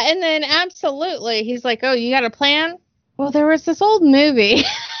then absolutely, he's like, oh, you got a plan? Well, there was this old movie.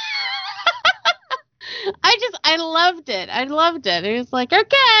 I loved it. It was like,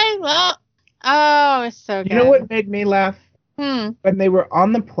 okay, well, oh, it's so good. You know what made me laugh? When they were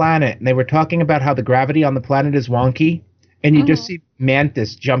on the planet and they were talking about how the gravity on the planet is wonky, and you just see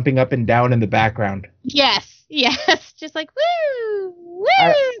Mantis jumping up and down in the background. Yes. Just like, woo.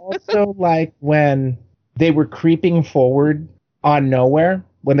 I also like when they were creeping forward on Nowhere,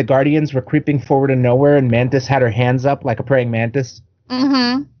 when the Guardians were creeping forward in Nowhere and Mantis had her hands up like a praying mantis.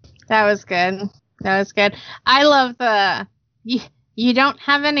 Mm-hmm. That was good. I love the, you don't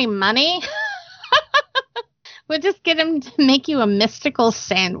have any money? We'll just get him to make you a mystical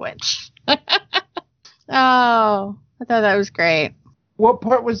sandwich. Oh, I thought that was great. What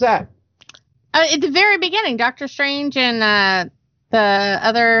part was that? At the very beginning, Doctor Strange and the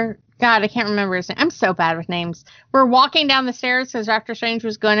other... God, I can't remember his name. I'm so bad with names. We're walking down the stairs because Doctor Strange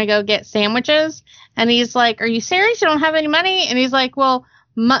was going to go get sandwiches. And he's like, are you serious? You don't have any money? And he's like, well,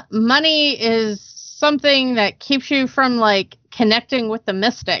 money is something that keeps you from, like, connecting with the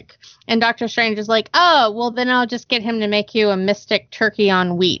mystic. And Doctor Strange is like, oh, well, then I'll just get him to make you a mystic turkey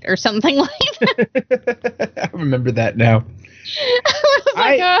on wheat or something like that. I remember that now.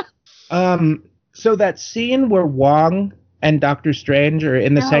 I was like, So that scene where Wong and Doctor Strange are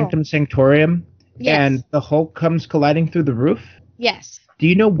in the Sanctum Sanctorum, and the Hulk comes colliding through the roof? Yes. Do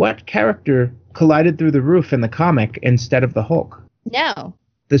you know what character collided through the roof in the comic instead of the Hulk? No.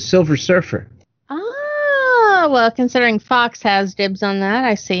 The Silver Surfer. Oh, well, considering Fox has dibs on that,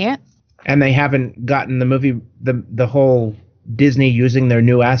 I see it. And they haven't gotten the movie, the whole Disney using their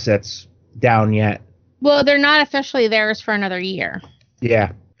new assets down yet. Well, they're not officially theirs for another year.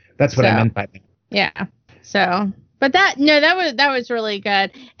 Yeah, that's what I meant by that. Yeah. So... But that was really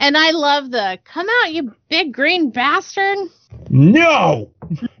good. And I love the, come out, you big green bastard. No!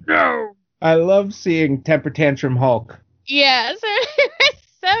 I love seeing Temper Tantrum Hulk. Yes, it's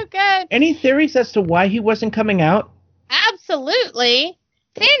so good. Any theories as to why he wasn't coming out? Absolutely.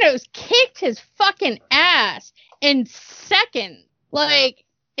 Thanos kicked his fucking ass in seconds. Like,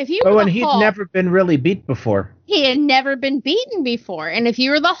 if you were and he'd never been really beat before. He had never been beaten before. And if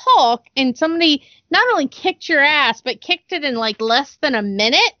you were the Hulk and somebody not only kicked your ass, but kicked it in like less than a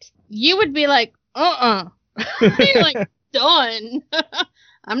minute, you would be like, You're like, done.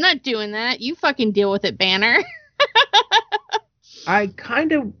 I'm not doing that. You fucking deal with it, Banner. I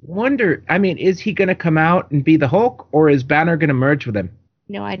kind of wonder, I mean, is he going to come out and be the Hulk, or is Banner going to merge with him?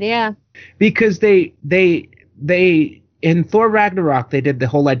 No idea. Because they in Thor Ragnarok, they did the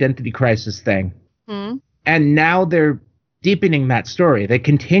whole identity crisis thing. And now they're deepening that story. They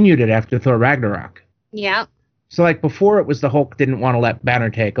continued it after Thor Ragnarok. Yeah. So, like, before it was the Hulk didn't want to let Banner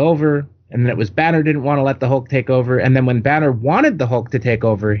take over, and then it was Banner didn't want to let the Hulk take over, and then when Banner wanted the Hulk to take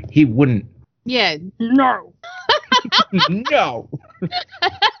over, he wouldn't. Yeah. No. No. Oh,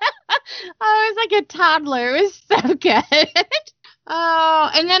 it was like a toddler. It was so good. Oh,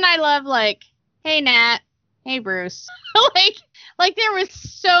 and then I love, like, hey, Nat. Hey, Bruce. Like there was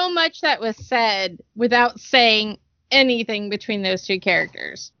so much that was said without saying anything between those two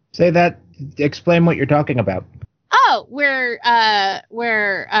characters. Say that. Explain what you're talking about. Oh, where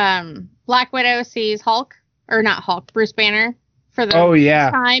Black Widow sees Hulk, or not Hulk, Bruce Banner for the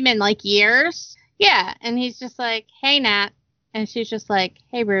time in like years. Yeah, and he's just like, "Hey, Nat, And she's just like,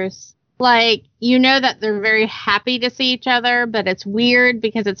 hey, Bruce. Like, you know that they're very happy to see each other, but it's weird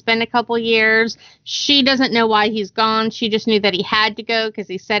because it's been a couple years. She doesn't know why he's gone. She just knew that he had to go because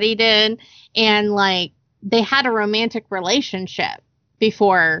he said he did. And, like, they had a romantic relationship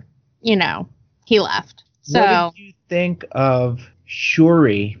before, you know, he left. So, what did you think of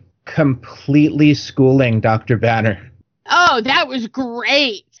Shuri completely schooling Dr. Banner? Oh, that was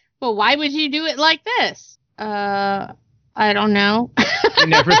great. Well, why would you do it like this? I don't know. You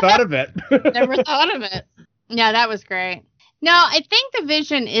never thought of it. Never thought of it. Yeah, that was great. No, I think the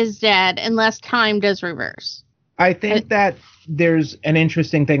Vision is dead unless time does reverse. I think that there's an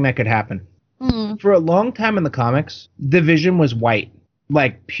interesting thing that could happen. For a long time in the comics, the Vision was white,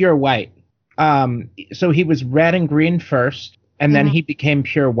 like pure white. So he was red and green first, and then he became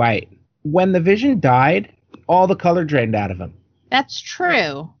pure white. When the Vision died, all the color drained out of him. That's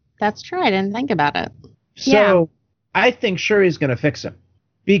true. That's true. I didn't think about it. So I think Shuri's going to fix him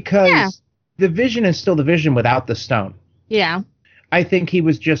because the Vision is still the Vision without the stone. Yeah. I think he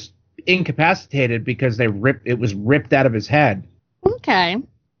was just incapacitated because it was ripped out of his head. Okay.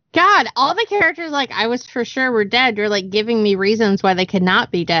 God, all the characters like I was for sure were dead. You're like giving me reasons why they could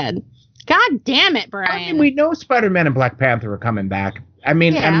not be dead. God damn it, Brian. I mean, we know Spider-Man and Black Panther are coming back. I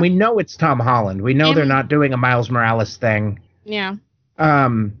mean, and we know it's Tom Holland. We know they're not doing a Miles Morales thing. Yeah.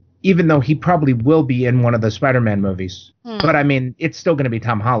 Even though he probably will be in one of the Spider-Man movies. But, I mean, it's still going to be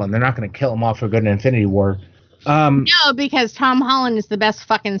Tom Holland. They're not going to kill him off for good in Infinity War. No, because Tom Holland is the best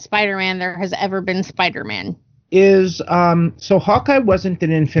fucking Spider-Man there has ever been Spider-Man. So Hawkeye wasn't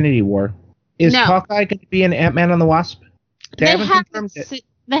in Infinity War. Is Hawkeye going to be in Ant-Man and the Wasp? They haven't confirmed it.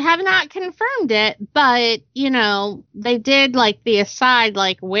 They have not confirmed it, but, you know, they did, like, the aside,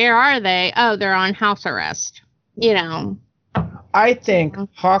 like, where are they? Oh, they're on house arrest. You know. I think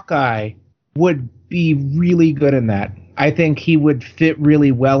Hawkeye would be really good in that. I think he would fit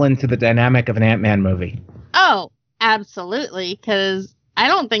really well into the dynamic of an Ant-Man movie. Oh, absolutely, because I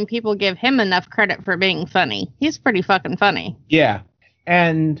don't think people give him enough credit for being funny. He's pretty fucking funny. Yeah,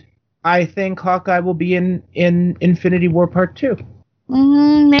 and I think Hawkeye will be in Infinity War Part 2.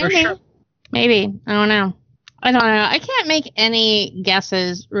 Maybe. For sure. Maybe. I don't know. I can't make any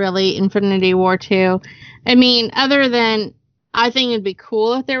guesses, really, Infinity War 2. I mean, other than I think it'd be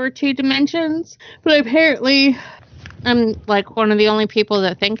cool if there were 2 dimensions, but apparently I'm, like, one of the only people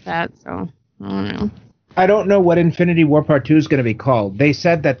that think that, so I don't know. I don't know what Infinity War Part 2 is going to be called. They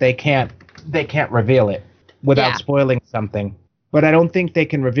said that they can't reveal it without spoiling something, but I don't think they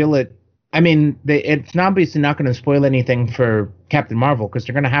can reveal it. I mean, it's obviously not going to spoil anything for Captain Marvel because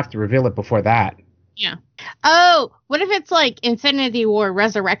they're going to have to reveal it before that. Yeah. Oh, what if it's like Infinity War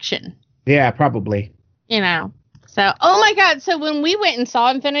Resurrection? Yeah, probably. You know. So, oh my God. So when we went and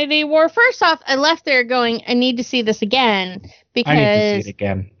saw Infinity War, first off, I left there going, I need to see this again because I need to see it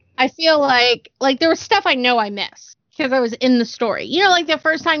again. I feel like there was stuff I know I missed because I was in the story. You know, like the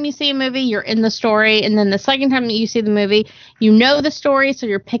first time you see a movie, you're in the story. And then the second time you see the movie, you know the story. So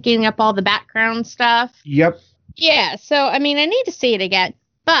you're picking up all the background stuff. Yep. Yeah. So, I mean, I need to see it again.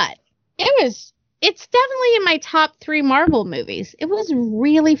 But it's definitely in my top 3 Marvel movies. It was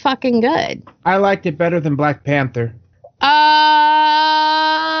really fucking good. I liked it better than Black Panther.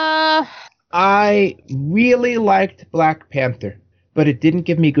 I really liked Black Panther, but it didn't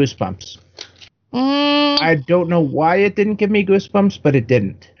give me goosebumps. I don't know why it didn't give me goosebumps, but it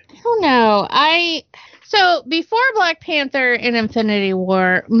didn't. I don't know. So before Black Panther and Infinity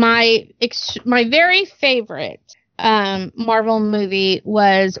War, my very favorite Marvel movie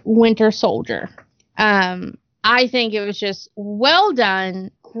was Winter Soldier. I think it was just well done,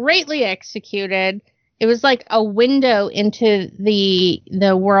 greatly executed. It was like a window into the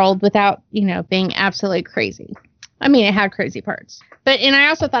world without, you know, being absolutely crazy. I mean, it had crazy parts, and I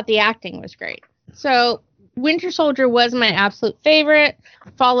also thought the acting was great. So Winter Soldier was my absolute favorite,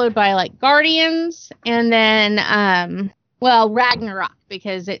 followed by like Guardians, and then Ragnarok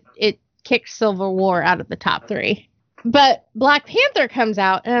because it kicked Civil War out of the top 3. But Black Panther comes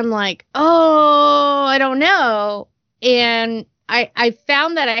out, and I'm like, oh, I don't know. And I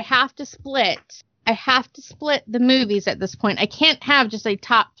found that I have to split the movies at this point. I can't have just a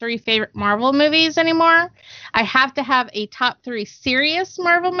top 3 favorite Marvel movies anymore. I have to have a top 3 serious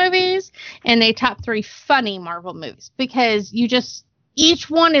Marvel movies and a top 3 funny Marvel movies because each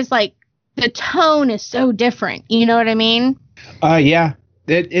one is like, the tone is so different. You know what I mean? Yeah.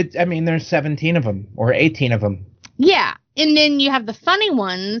 I mean, there's 17 of them or 18 of them. Yeah. And then you have the funny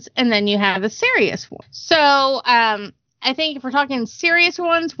ones and then you have the serious ones. So, I think if we're talking serious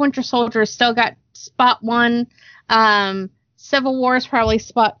ones, Winter Soldier still got spot 1. Civil War is probably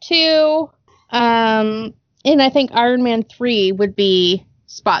spot 2. And I think Iron Man 3 would be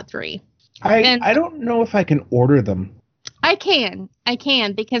spot 3. I don't know if I can order them. I can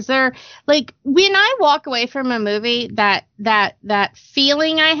because they're like, when I walk away from a movie, that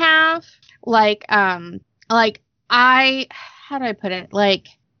feeling I have, like how do I put it? Like,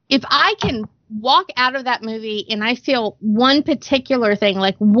 if I can walk out of that movie and I feel one particular thing,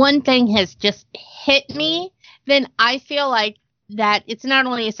 like one thing has just hit me, then I feel like that it's not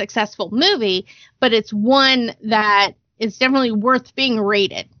only a successful movie, but it's one that is definitely worth being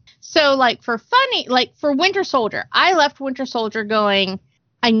rated. So, like, for Winter Soldier, I left Winter Soldier going,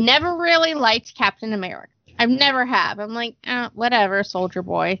 I never really liked Captain America. I never have. I'm like, whatever, Soldier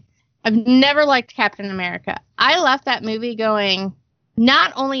Boy. I've never liked Captain America. I left that movie going,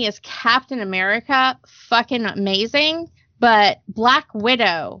 not only is Captain America fucking amazing, but Black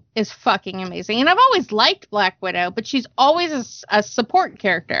Widow is fucking amazing. And I've always liked Black Widow, but she's always a support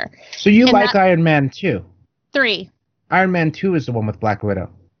character. So you like Iron Man 2? 3. Iron Man 2 is the one with Black Widow.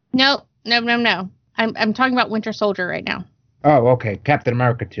 No. I'm talking about Winter Soldier right now. Oh, okay. Captain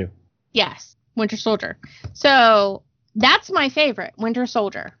America 2. Yes, Winter Soldier. So that's my favorite, Winter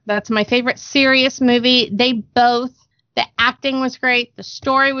Soldier. That's my favorite serious movie. The acting was great. The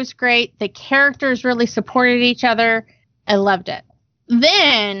story was great. The characters really supported each other. I loved it.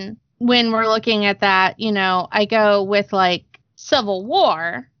 Then when we're looking at that, I go with like Civil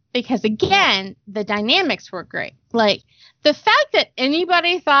War, because again, the dynamics were great. Like, the fact that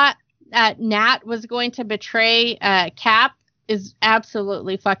anybody thought that Nat was going to betray Cap is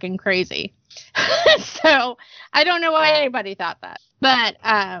absolutely fucking crazy. So I don't know why anybody thought that. But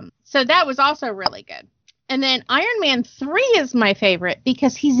so that was also really good. And then Iron Man 3 is my favorite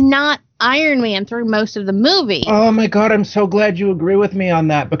because he's not Iron Man through most of the movie. Oh my God, I'm so glad you agree with me on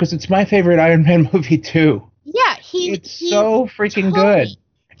that, because it's my favorite Iron Man movie too. Yeah, it's so freaking good.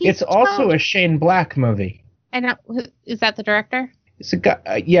 It's also a Shane Black movie. And is that the director? It's a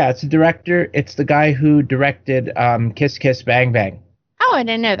guy. Yeah, it's a director. It's the guy who directed Kiss Kiss Bang Bang. Oh, I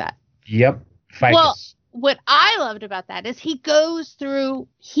didn't know that. Yep. Ficus. Well, what I loved about that is he goes through.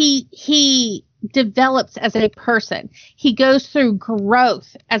 He develops as a person. He goes through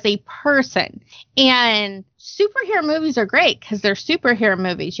growth as a person. And superhero movies are great because they're superhero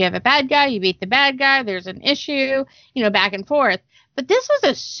movies. You have a bad guy, you beat the bad guy. There's an issue, back and forth. But this was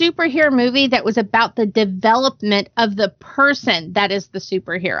a superhero movie that was about the development of the person that is the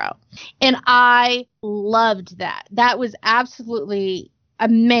superhero. And I loved that. That was absolutely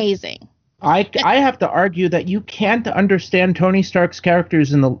amazing. I have to argue that you can't understand Tony Stark's character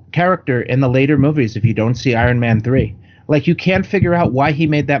in the later movies if you don't see Iron Man 3. Like, you can't figure out why he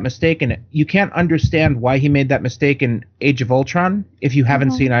made that mistake, and you can't understand why he made that mistake in Age of Ultron if you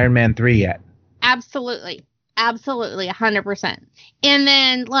haven't seen Iron Man 3 yet. Absolutely. Absolutely, 100%. And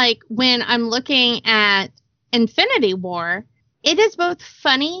then, like, when I'm looking at Infinity War, it is both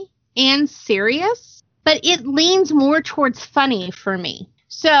funny and serious, but it leans more towards funny for me.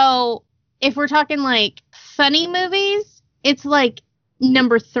 So, if we're talking, like, funny movies, it's, like,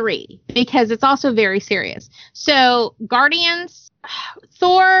 number 3, because it's also very serious. So, Guardians,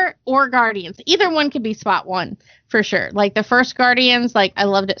 Thor or Guardians, either one could be spot 1. For sure. Like, the first Guardians, like, I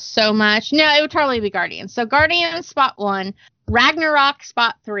loved it so much. No, it would probably be Guardians. So Guardians, spot 1. Ragnarok,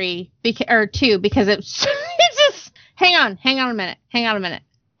 spot 3. Or 2, because it's just... Hang on a minute.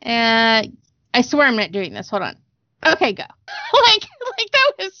 I swear I'm not doing this. Hold on. Okay, go. like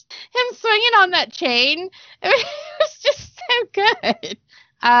that was him swinging on that chain. It was just so good.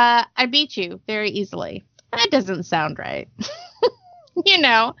 I beat you very easily. That doesn't sound right.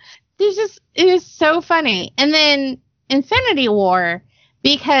 It was so funny. And then Infinity War,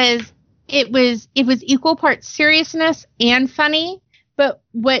 because it was equal parts seriousness and funny, but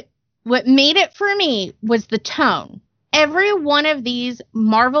what made it for me was the tone. Every one of these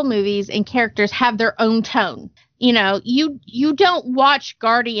Marvel movies and characters have their own tone. You don't watch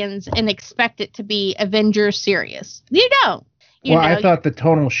Guardians and expect it to be Avengers serious. You don't. I thought the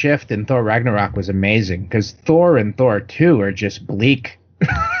tonal shift in Thor Ragnarok was amazing, because Thor and Thor 2 are just bleak.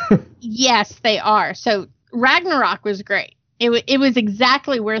 Yes, they are. So Ragnarok was great. It was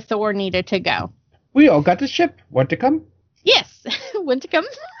exactly where Thor needed to go. We all got the ship. Want to come? Yes, want to come?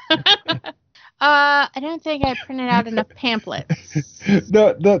 I don't think I printed out enough pamphlets.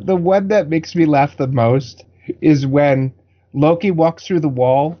 The one that makes me laugh the most is when Loki walks through the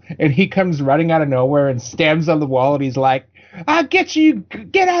wall and he comes running out of nowhere and stands on the wall and he's like, "I'll get you!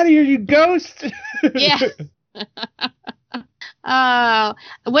 Get out of here, you ghost!" Yeah.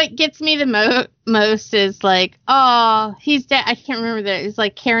 What gets me the most is like, oh, he's dead. I can't remember that. He's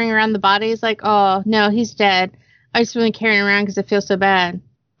like carrying around the body. He's like, oh no, he's dead. I just been carrying around because I feel so bad.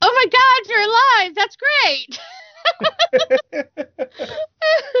 Oh my God, you're alive. That's great.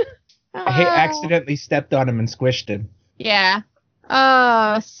 I accidentally stepped on him and squished him. Yeah.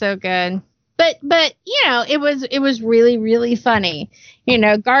 Oh, so good. But it was really, really funny.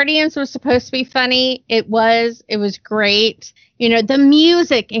 Guardians was supposed to be funny. It was great. The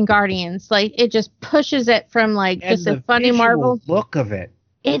music in Guardians, like, it just pushes it from like And just the a funny visual Marvel. look of it.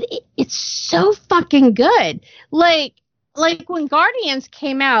 It's so fucking good. Like when Guardians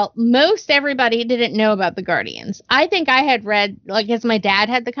came out, most everybody didn't know about the Guardians. I think I had read, like, as my dad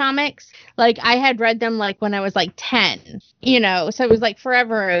had the comics, like I had read them like when I was like 10, so it was like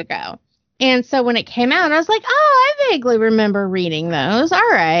forever ago. And so when it came out, I was like, oh, I vaguely remember reading those. All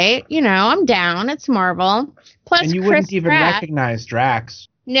right. I'm down. It's Marvel. Plus, And you Chris wouldn't even Pratt. recognize Drax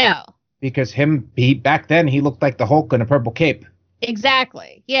No, because back then he looked like the Hulk in a purple cape.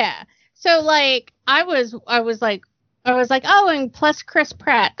 exactly. Yeah. So like I was like, oh, and plus Chris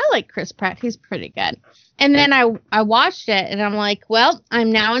Pratt. I like Chris Pratt. He's pretty good. And then I watched it and I'm like, well,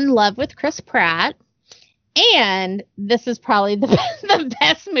 I'm now in love with Chris Pratt. And this is probably the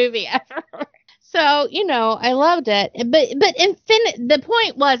best movie ever. So, I loved it. But the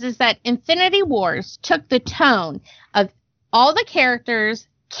point is that Infinity Wars took the tone of all the characters,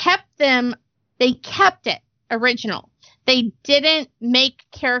 they kept it original. They didn't make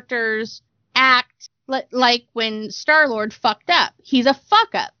characters act like when Star-Lord fucked up. He's a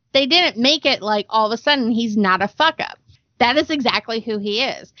fuck up. They didn't make it like all of a sudden he's not a fuck up. That is exactly who he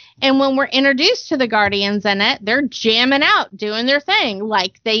is. And when we're introduced to the Guardians in it, they're jamming out, doing their thing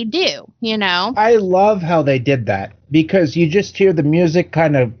like they do, I love how they did that because you just hear the music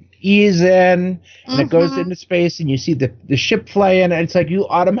kind of ease in and it goes into space and you see the ship fly in and it's like you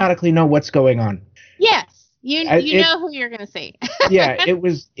automatically know what's going on. Yes. You know who you're going to see. Yeah, it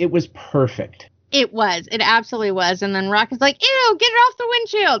was perfect. It was. It absolutely was. And then Rocket's like, ew, get it off the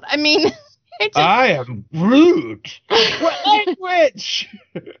windshield. I mean... I am Groot. What language?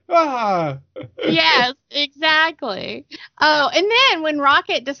 Yes, exactly. Oh, and then when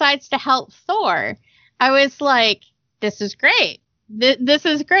Rocket decides to help Thor, I was like, this is great. This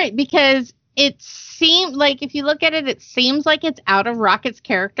is great because it seemed like, if you look at it, it seems like it's out of Rocket's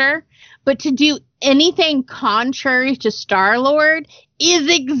character. But to do anything contrary to Star-Lord is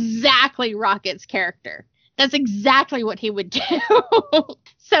exactly Rocket's character. That's exactly what he would do.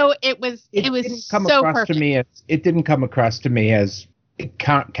 So it was so perfect. It didn't come across to me as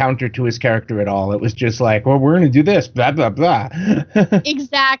counter to his character at all. It was just like, well, we're going to do this, blah, blah, blah.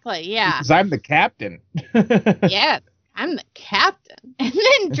 Exactly, yeah. Because I'm the captain. Yeah, I'm the captain. And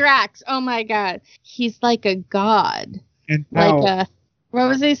then Drax, oh my God. He's like a god. And what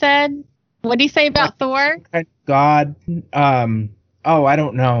was he said? What did he say about Thor? God. I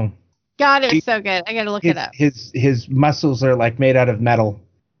don't know. God, it was so good. I got to look it up. His muscles are like made out of metal.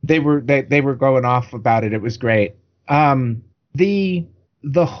 They were going off about it. It was great. The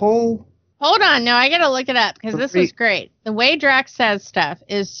whole. Hold on, no, I got to look it up because this was great. The way Drax says stuff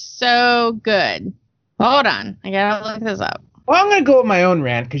is so good. Hold on, I got to look this up. Well, I'm going to go with my own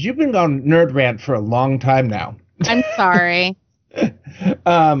rant because you've been going nerd rant for a long time now. I'm sorry.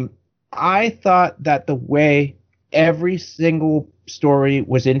 I thought that the way every single story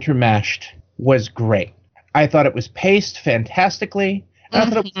was intermeshed was great. I thought it was paced fantastically. I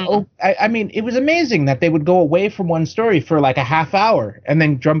thought it was, it was amazing that they would go away from one story for like a half hour and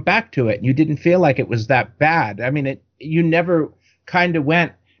then jump back to it. You didn't feel like it was that bad. I mean, you never kind of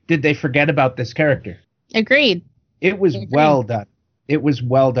went, did they forget about this character? Agreed. It was well done. It was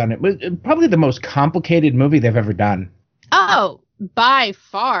well done. It was probably the most complicated movie they've ever done. Oh, by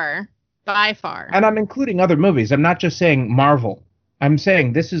far. By far. And I'm including other movies. I'm not just saying Marvel. I'm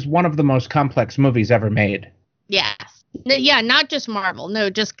saying this is one of the most complex movies ever made. Yes. Yeah, not just Marvel. No,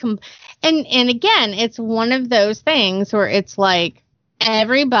 just and again, it's one of those things where it's like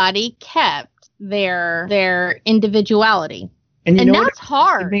everybody kept their individuality. And that's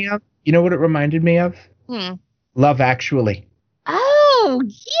hard. You know what it reminded me of? Love Actually. Oh,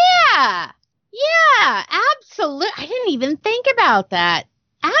 yeah. Yeah, absolutely. I didn't even think about that.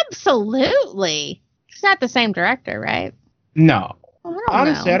 Absolutely. It's not the same director, right? No.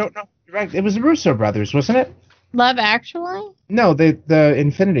 Honestly, I don't know. It was the Russo brothers, wasn't it? Love Actually? No, the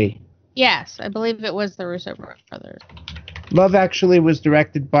Infinity. Yes, I believe it was the Russo brothers. Love Actually was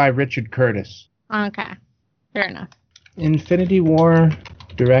directed by Richard Curtis. Okay, fair enough. Infinity War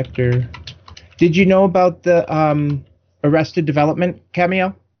director. Did you know about the Arrested Development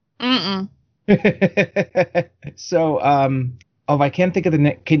cameo? Mm-mm. So, I can't think of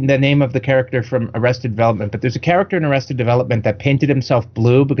the name of the character from Arrested Development, but there's a character in Arrested Development that painted himself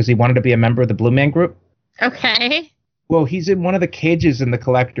blue because he wanted to be a member of the Blue Man Group. Okay. Well, he's in one of the cages in The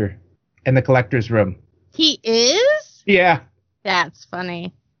Collector. in the collector's room. He is? Yeah, That's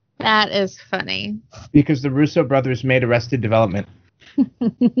funny. That is funny. because the Russo brothers made Arrested Development,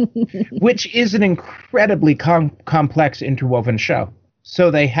 which is an incredibly complex interwoven show.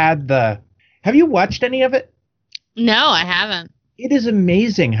 So they had have you watched any of it? No, I haven't. It is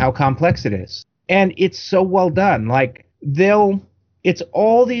amazing how complex it is. And it's so well done. Like, it's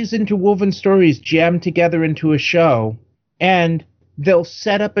all these interwoven stories jammed together into a show, and they'll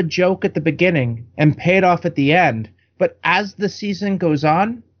set up a joke at the beginning and pay it off at the end. But as the season goes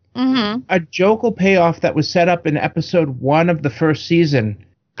on, a joke will pay off that was set up in episode 1 of the first season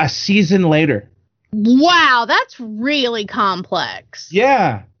a season later. Wow, that's really complex.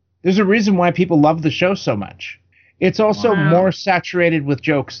 Yeah. There's a reason why people love the show so much. It's also more saturated with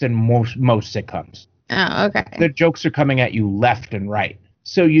jokes than most sitcoms. Oh, okay. The jokes are coming at you left and right.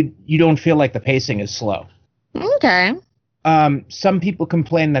 So you don't feel like the pacing is slow. Okay. Some people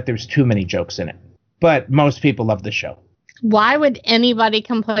complain that there's too many jokes in it, but most people love the show. Why would anybody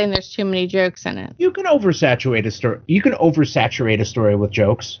complain there's too many jokes in it? You can oversaturate a story. You can oversaturate a story with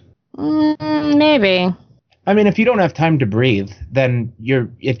jokes. Maybe. I mean, if you don't have time to breathe, then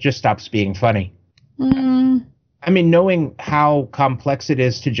it just stops being funny. I mean, knowing how complex it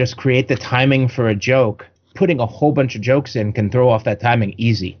is to just create the timing for a joke, putting a whole bunch of jokes in can throw off that timing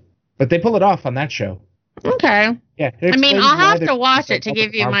easy. But they pull it off on that show. Okay. Yeah. I mean, I'll have to watch it to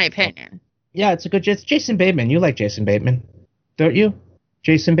give you my opinion. Yeah, it's it's Jason Bateman. You like Jason Bateman, don't you?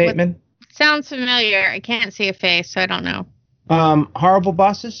 Jason Bateman? Sounds familiar. I can't see a face, so I don't know. Horrible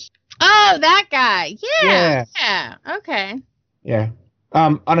Bosses? Oh, that guy. Yeah. Yeah. Okay. Yeah.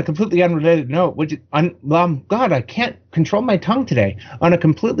 On a completely unrelated note, God, I can't control my tongue today. On a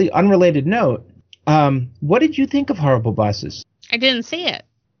completely unrelated note, what did you think of Horrible Bosses? I didn't see it.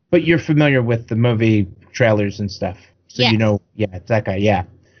 But you're familiar with the movie trailers and stuff. So Yes. you know, yeah, it's that guy, yeah.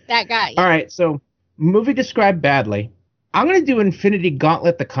 That guy. All right, so movie described badly. I'm going to do Infinity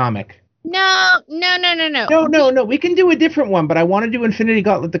Gauntlet the comic. No. No, we can do a different one, but I want to do Infinity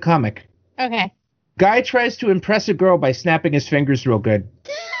Gauntlet the comic. Okay. Guy tries to impress a girl by snapping his fingers real good.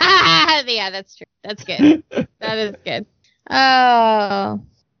 Yeah, that's true. That's good. That is good. Oh.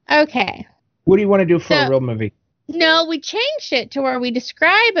 Okay. What do you want to do for a real movie? No, we changed it to where we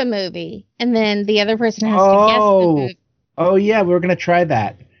describe a movie, and then the other person has to guess the movie. Oh, yeah, we're going to try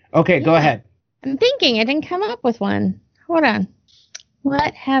that. Okay, go ahead. I'm thinking. I didn't come up with one. Hold on.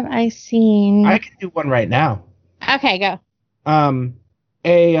 What have I seen? I can do one right now. Okay, go.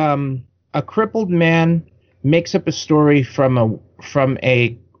 A crippled man makes up a story from a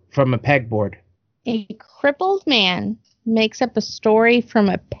pegboard. A crippled man makes up a story from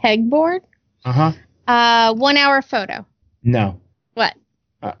a pegboard? Uh-huh. 1 hour photo. No. What?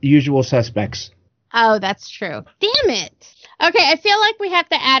 Usual Suspects. Oh, that's true. Damn it. Okay, I feel like we have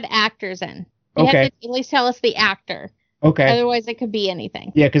to add actors in. You have to at least tell us the actor. Okay. Otherwise, it could be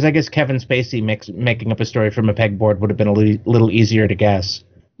anything. Yeah, because I guess Kevin Spacey making up a story from a pegboard would have been a little easier to guess.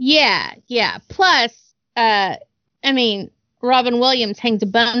 Yeah. Plus, I mean, Robin Williams hangs a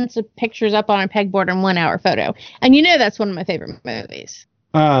bunch of pictures up on a pegboard in 1 hour photo. And you know that's one of my favorite movies.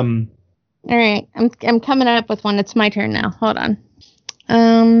 All right, I'm coming up with one. It's my turn now. Hold on.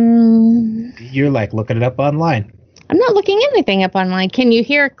 You're like looking it up online. I'm not looking anything up online. Can you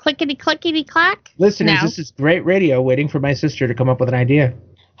hear clickety clickety clack? Listeners, No. This is great radio waiting for my sister to come up with an idea.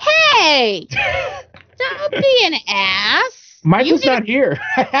 Hey! Don't be an ass. Michael's not here.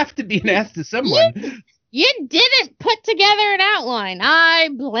 I have to be an ass to someone. You didn't put together an outline. I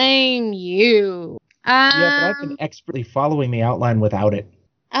blame you. Yeah, but I've been expertly following the outline without it.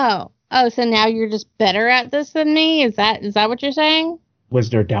 Oh, so now you're just better at this than me? Is that what you're saying? Was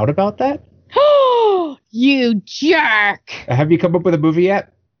there doubt about that? Oh, you jerk. Have you come up with a movie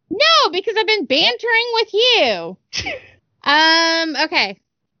yet? No, because I've been bantering with you. Okay.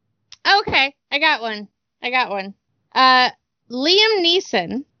 Okay, I got one. Liam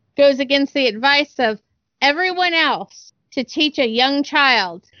Neeson goes against the advice of everyone else to teach a young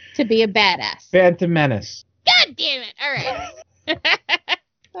child to be a badass. Phantom Menace. God damn it.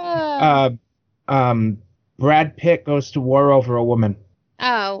 All right. Brad Pitt goes to war over a woman.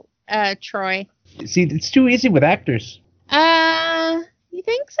 Troy. See, it's too easy with actors. You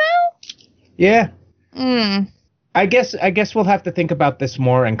think so? Yeah. I guess we'll have to think about this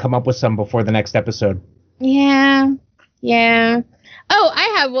more and come up with some before the next episode. Yeah. Oh,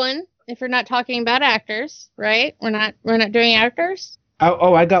 I have one. If we're not talking about actors, right? We're not doing actors.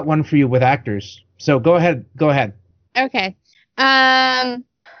 Oh, I got one for you with actors. So go ahead. Okay. A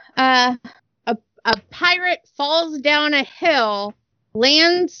pirate falls down a hill,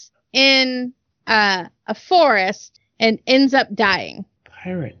 lands in a forest, and ends up dying.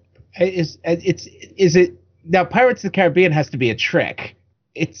 Pirate Is it now? Pirates of the Caribbean has to be a trick.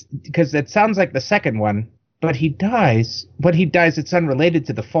 It's because it sounds like the second one, but he dies. But he dies. It's unrelated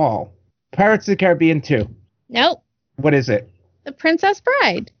to the fall. Pirates of the Caribbean 2. Nope. What is it? The Princess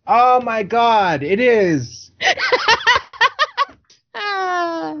Bride. Oh my God! It is.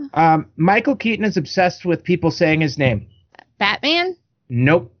 Michael Keaton is obsessed with people saying his name. Batman?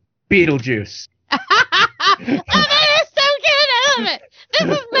 Nope. Beetlejuice. Oh, that is so good. I love it.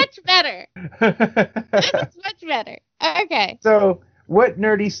 This is much better. This is much better. Okay. So, what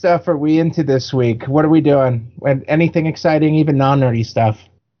nerdy stuff are we into this week? What are we doing? Anything exciting, even non-nerdy stuff?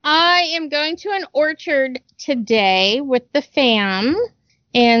 I am going to an orchard today with the fam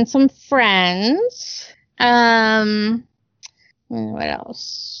and some friends. What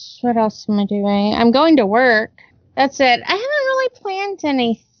else? What else am I doing? I'm going to work. That's it. I haven't really planned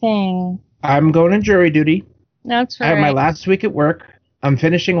anything. I'm going on jury duty. That's right. I have my last week at work. I'm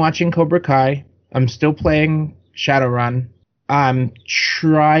finishing watching Cobra Kai. I'm still playing Shadowrun. I'm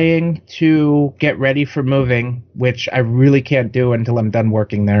trying to get ready for moving, which I really can't do until I'm done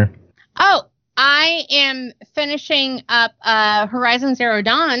working there. Oh, I am finishing up Horizon Zero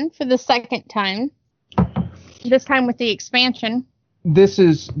Dawn for the second time. This time with the expansion. This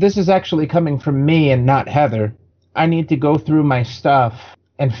is actually coming from me and not Heather. I need to go through my stuff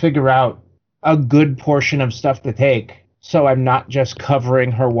and figure out a good portion of stuff to take, so I'm not just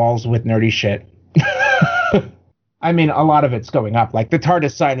covering her walls with nerdy shit. I mean, a lot of it's going up. Like, the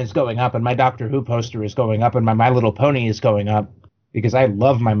TARDIS sign is going up, and my Doctor Who poster is going up, and my My Little Pony is going up, because I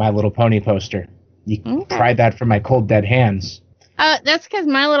love my My Little Pony poster. You can pry that from my cold, dead hands. That's because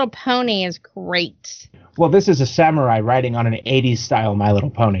My Little Pony is great. Well, this is a samurai riding on an 80s style My Little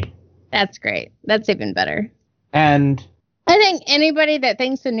Pony. That's great. That's even better. And I think anybody that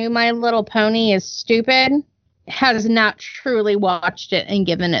thinks the new My Little Pony is stupid has not truly watched it and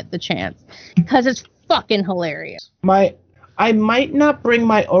given it the chance, because it's fucking hilarious. I might not bring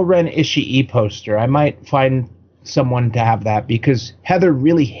my Oren Ishii poster. I might find someone to have that, because Heather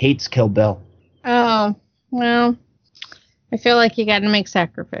really hates Kill Bill. Oh, well, I feel like you got to make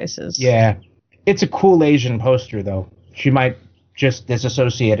sacrifices. Yeah. It's a cool Asian poster, though. She might just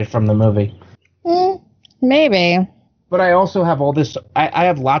disassociate it from the movie. Maybe. But I also have all this... I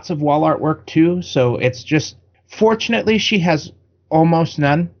have lots of wall artwork, too, so it's just... Fortunately, she has almost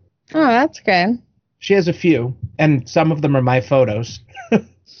none. Oh, that's good. She has a few, and some of them are my photos.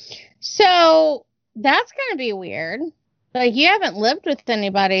 So, that's going to be weird. Like, you haven't lived with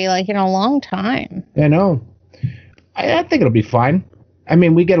anybody, like, in a long time. I know. I think it'll be fine. I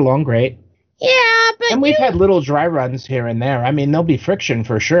mean, we get along great. Yeah, but and we've had little dry runs here and there. I mean, there'll be friction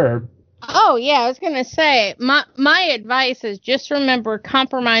for sure. Oh, yeah, I was going to say, my advice is just remember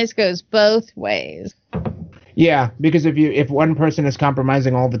compromise goes both ways. Yeah, because if one person is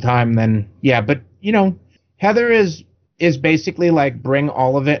compromising all the time, then, yeah. But, you know, Heather is basically like bring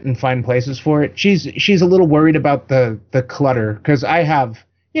all of it and find places for it. She's a little worried about the clutter, because I have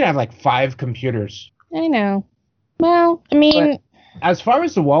like 5 computers. I know. Well, I mean... But as far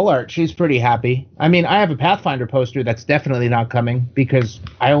as the wall art, she's pretty happy. I mean, I have a Pathfinder poster that's definitely not coming, because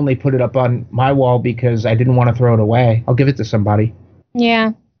I only put it up on my wall because I didn't want to throw it away. I'll give it to somebody.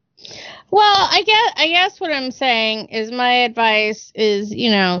 Yeah. Well, I guess what I'm saying is my advice is,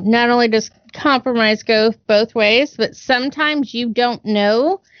 you know, not only does compromise go both ways, but sometimes you don't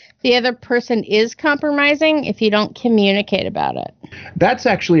know the other person is compromising if you don't communicate about it. That's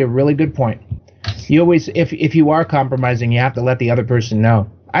actually a really good point. You always, if you are compromising, you have to let the other person know.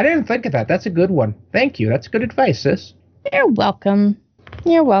 I didn't think of that. That's a good one. Thank you. That's good advice, sis. You're welcome.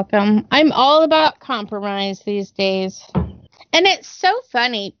 You're welcome. I'm all about compromise these days. And it's so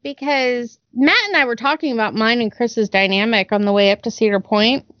funny because Matt and I were talking about mine and Chris's dynamic on the way up to Cedar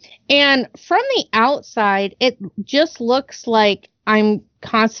Point. And from the outside, it just looks like I'm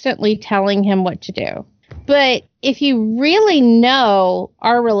constantly telling him what to do. But if you really know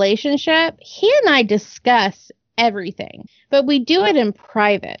our relationship, he and I discuss everything, but we do it in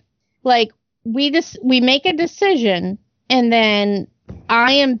private. Like we make a decision, and then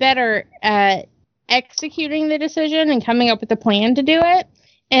I am better at executing the decision and coming up with a plan to do it.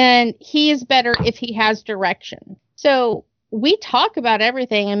 And he is better if he has direction. So we talk about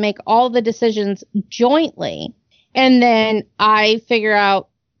everything and make all the decisions jointly. And then I figure out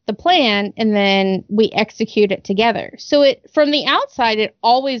the plan, and then we execute it together. So it, from the outside, it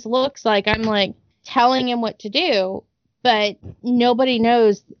always looks like I'm like telling him what to do, but nobody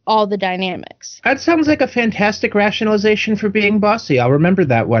knows all the dynamics. That sounds like a fantastic rationalization for being bossy. I'll remember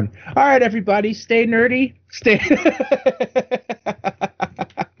that one. All right, everybody, stay nerdy. Stay.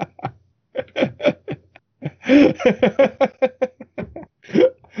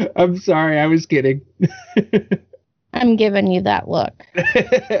 I'm sorry, I was kidding. I'm giving you that look.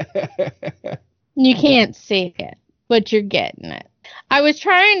 You can't see it, but you're getting it. I was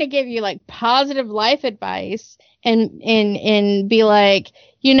trying to give you like positive life advice and be like,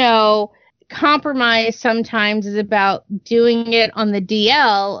 compromise sometimes is about doing it on the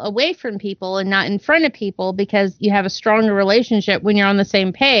DL away from people and not in front of people because you have a stronger relationship when you're on the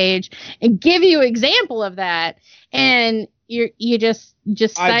same page, and give you example of that. And you just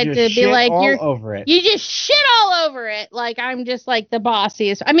decide to be like, you're over it. You just shit all over it. Like, I'm just like the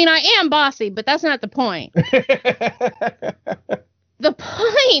bossiest. I mean, I am bossy, but that's not the point. The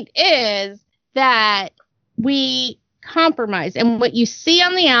point is that we compromise, and what you see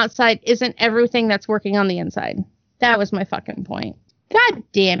on the outside isn't everything that's working on the inside. That was my fucking point. God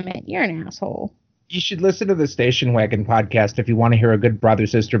damn it, you're an asshole. You should listen to the Station Wagon podcast if you want to hear a good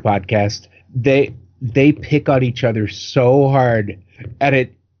brother-sister podcast. They pick on each other so hard at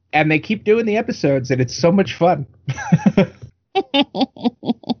it, and they keep doing the episodes, and it's so much fun.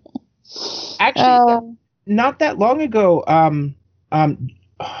 Actually, not that long ago, I'm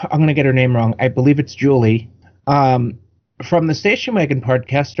going to get her name wrong. I believe it's Julie. From the Station Wagon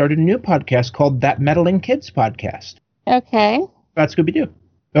podcast, started a new podcast called That Meddling Kids podcast. Okay. About Scooby-Doo.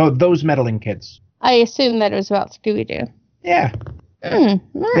 Oh, Those Meddling Kids. I assumed that it was about Scooby-Doo. Yeah. They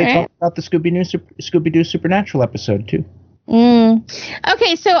talked about the Scooby-Doo Supernatural episode, too.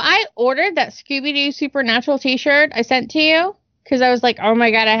 Okay, so I ordered that Scooby-Doo Supernatural t-shirt I sent to you because I was like, oh my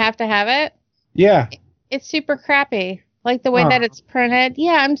God, I have to have it. Yeah. It's super crappy. Like the way that it's printed.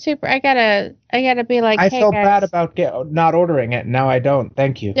 Yeah, I gotta be like, I hey, felt guys, bad about not ordering it. Now I don't.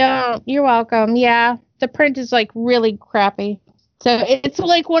 Thank you. Don't. You're welcome. Yeah. The print is like really crappy. So it's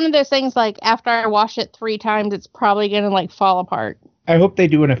like one of those things like after I wash it 3 times, it's probably going to like fall apart. I hope they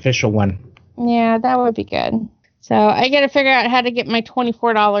do an official one. Yeah, that would be good. So I got to figure out how to get my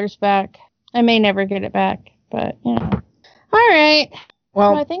 $24 back. I may never get it back, but All right.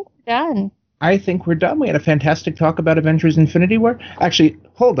 Well, I think we're done. I think we're done. We had a fantastic talk about Avengers Infinity War. Actually,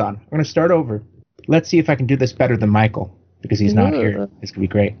 hold on. I'm going to start over. Let's see if I can do this better than Michael, because he's not here. It's going to be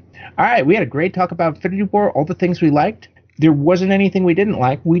great. All right, we had a great talk about Infinity War, all the things we liked. There wasn't anything we didn't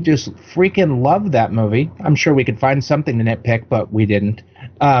like. We just freaking loved that movie. I'm sure we could find something to nitpick, but we didn't.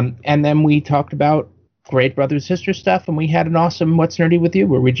 And then we talked about great brother-sister stuff, and we had an awesome What's Nerdy With You,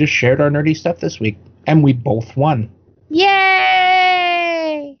 where we just shared our nerdy stuff this week. And we both won.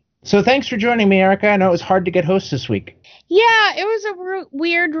 Yay! So thanks for joining me, Erica. I know it was hard to get hosts this week. Yeah, it was a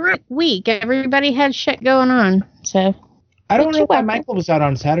weird week. Everybody had shit going on, so... I don't know why Michael was out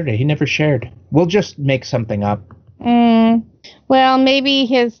on Saturday. He never shared. We'll just make something up. Well, maybe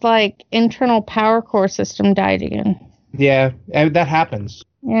his, internal power core system died again. Yeah, that happens.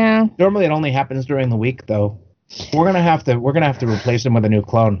 Yeah. Normally it only happens during the week, though. We're gonna have to replace him with a new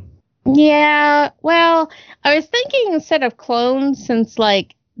clone. Yeah, well, I was thinking instead of clones, since,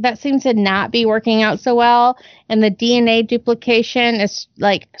 that seems to not be working out so well, and the DNA duplication is,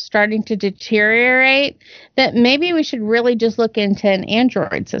 starting to deteriorate, that maybe we should really just look into an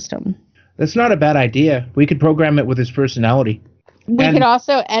android system. That's not a bad idea. We could program it with his personality. We could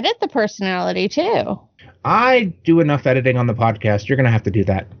also edit the personality, too. I do enough editing on the podcast. You're going to have to do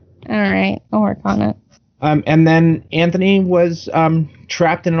that. All right. I'll work on it. And then Anthony was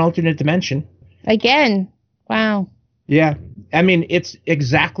trapped in an alternate dimension. Again. Wow. Yeah. I mean, it's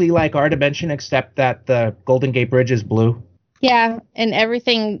exactly like our dimension, except that the Golden Gate Bridge is blue. Yeah, and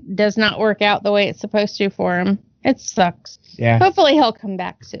everything does not work out the way it's supposed to for him. It sucks. Yeah. Hopefully he'll come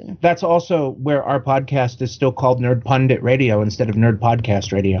back soon. That's also where our podcast is still called Nerd Pundit Radio instead of Nerd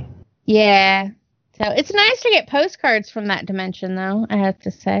Podcast Radio. Yeah. So it's nice to get postcards from that dimension, though, I have to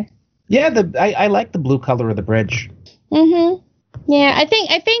say. Yeah, I like the blue color of the bridge. Mm-hmm. Yeah, I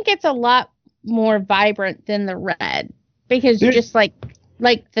think it's a lot more vibrant than the red. Because just like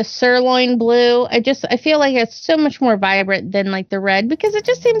the sirloin blue, I feel like it's so much more vibrant than the red, because it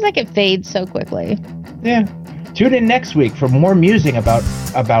just seems like it fades so quickly. Yeah. Tune in next week for more musing about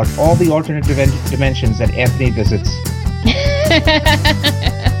all the alternate dimensions that Anthony visits.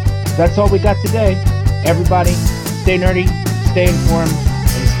 That's all we got today. Everybody, stay nerdy, stay informed,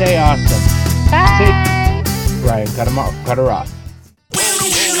 and stay awesome. Bye. Ryan, cut her off.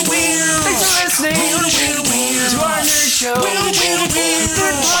 Thanks for listening to our nerd show. Nerd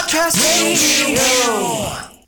Podcast Radio.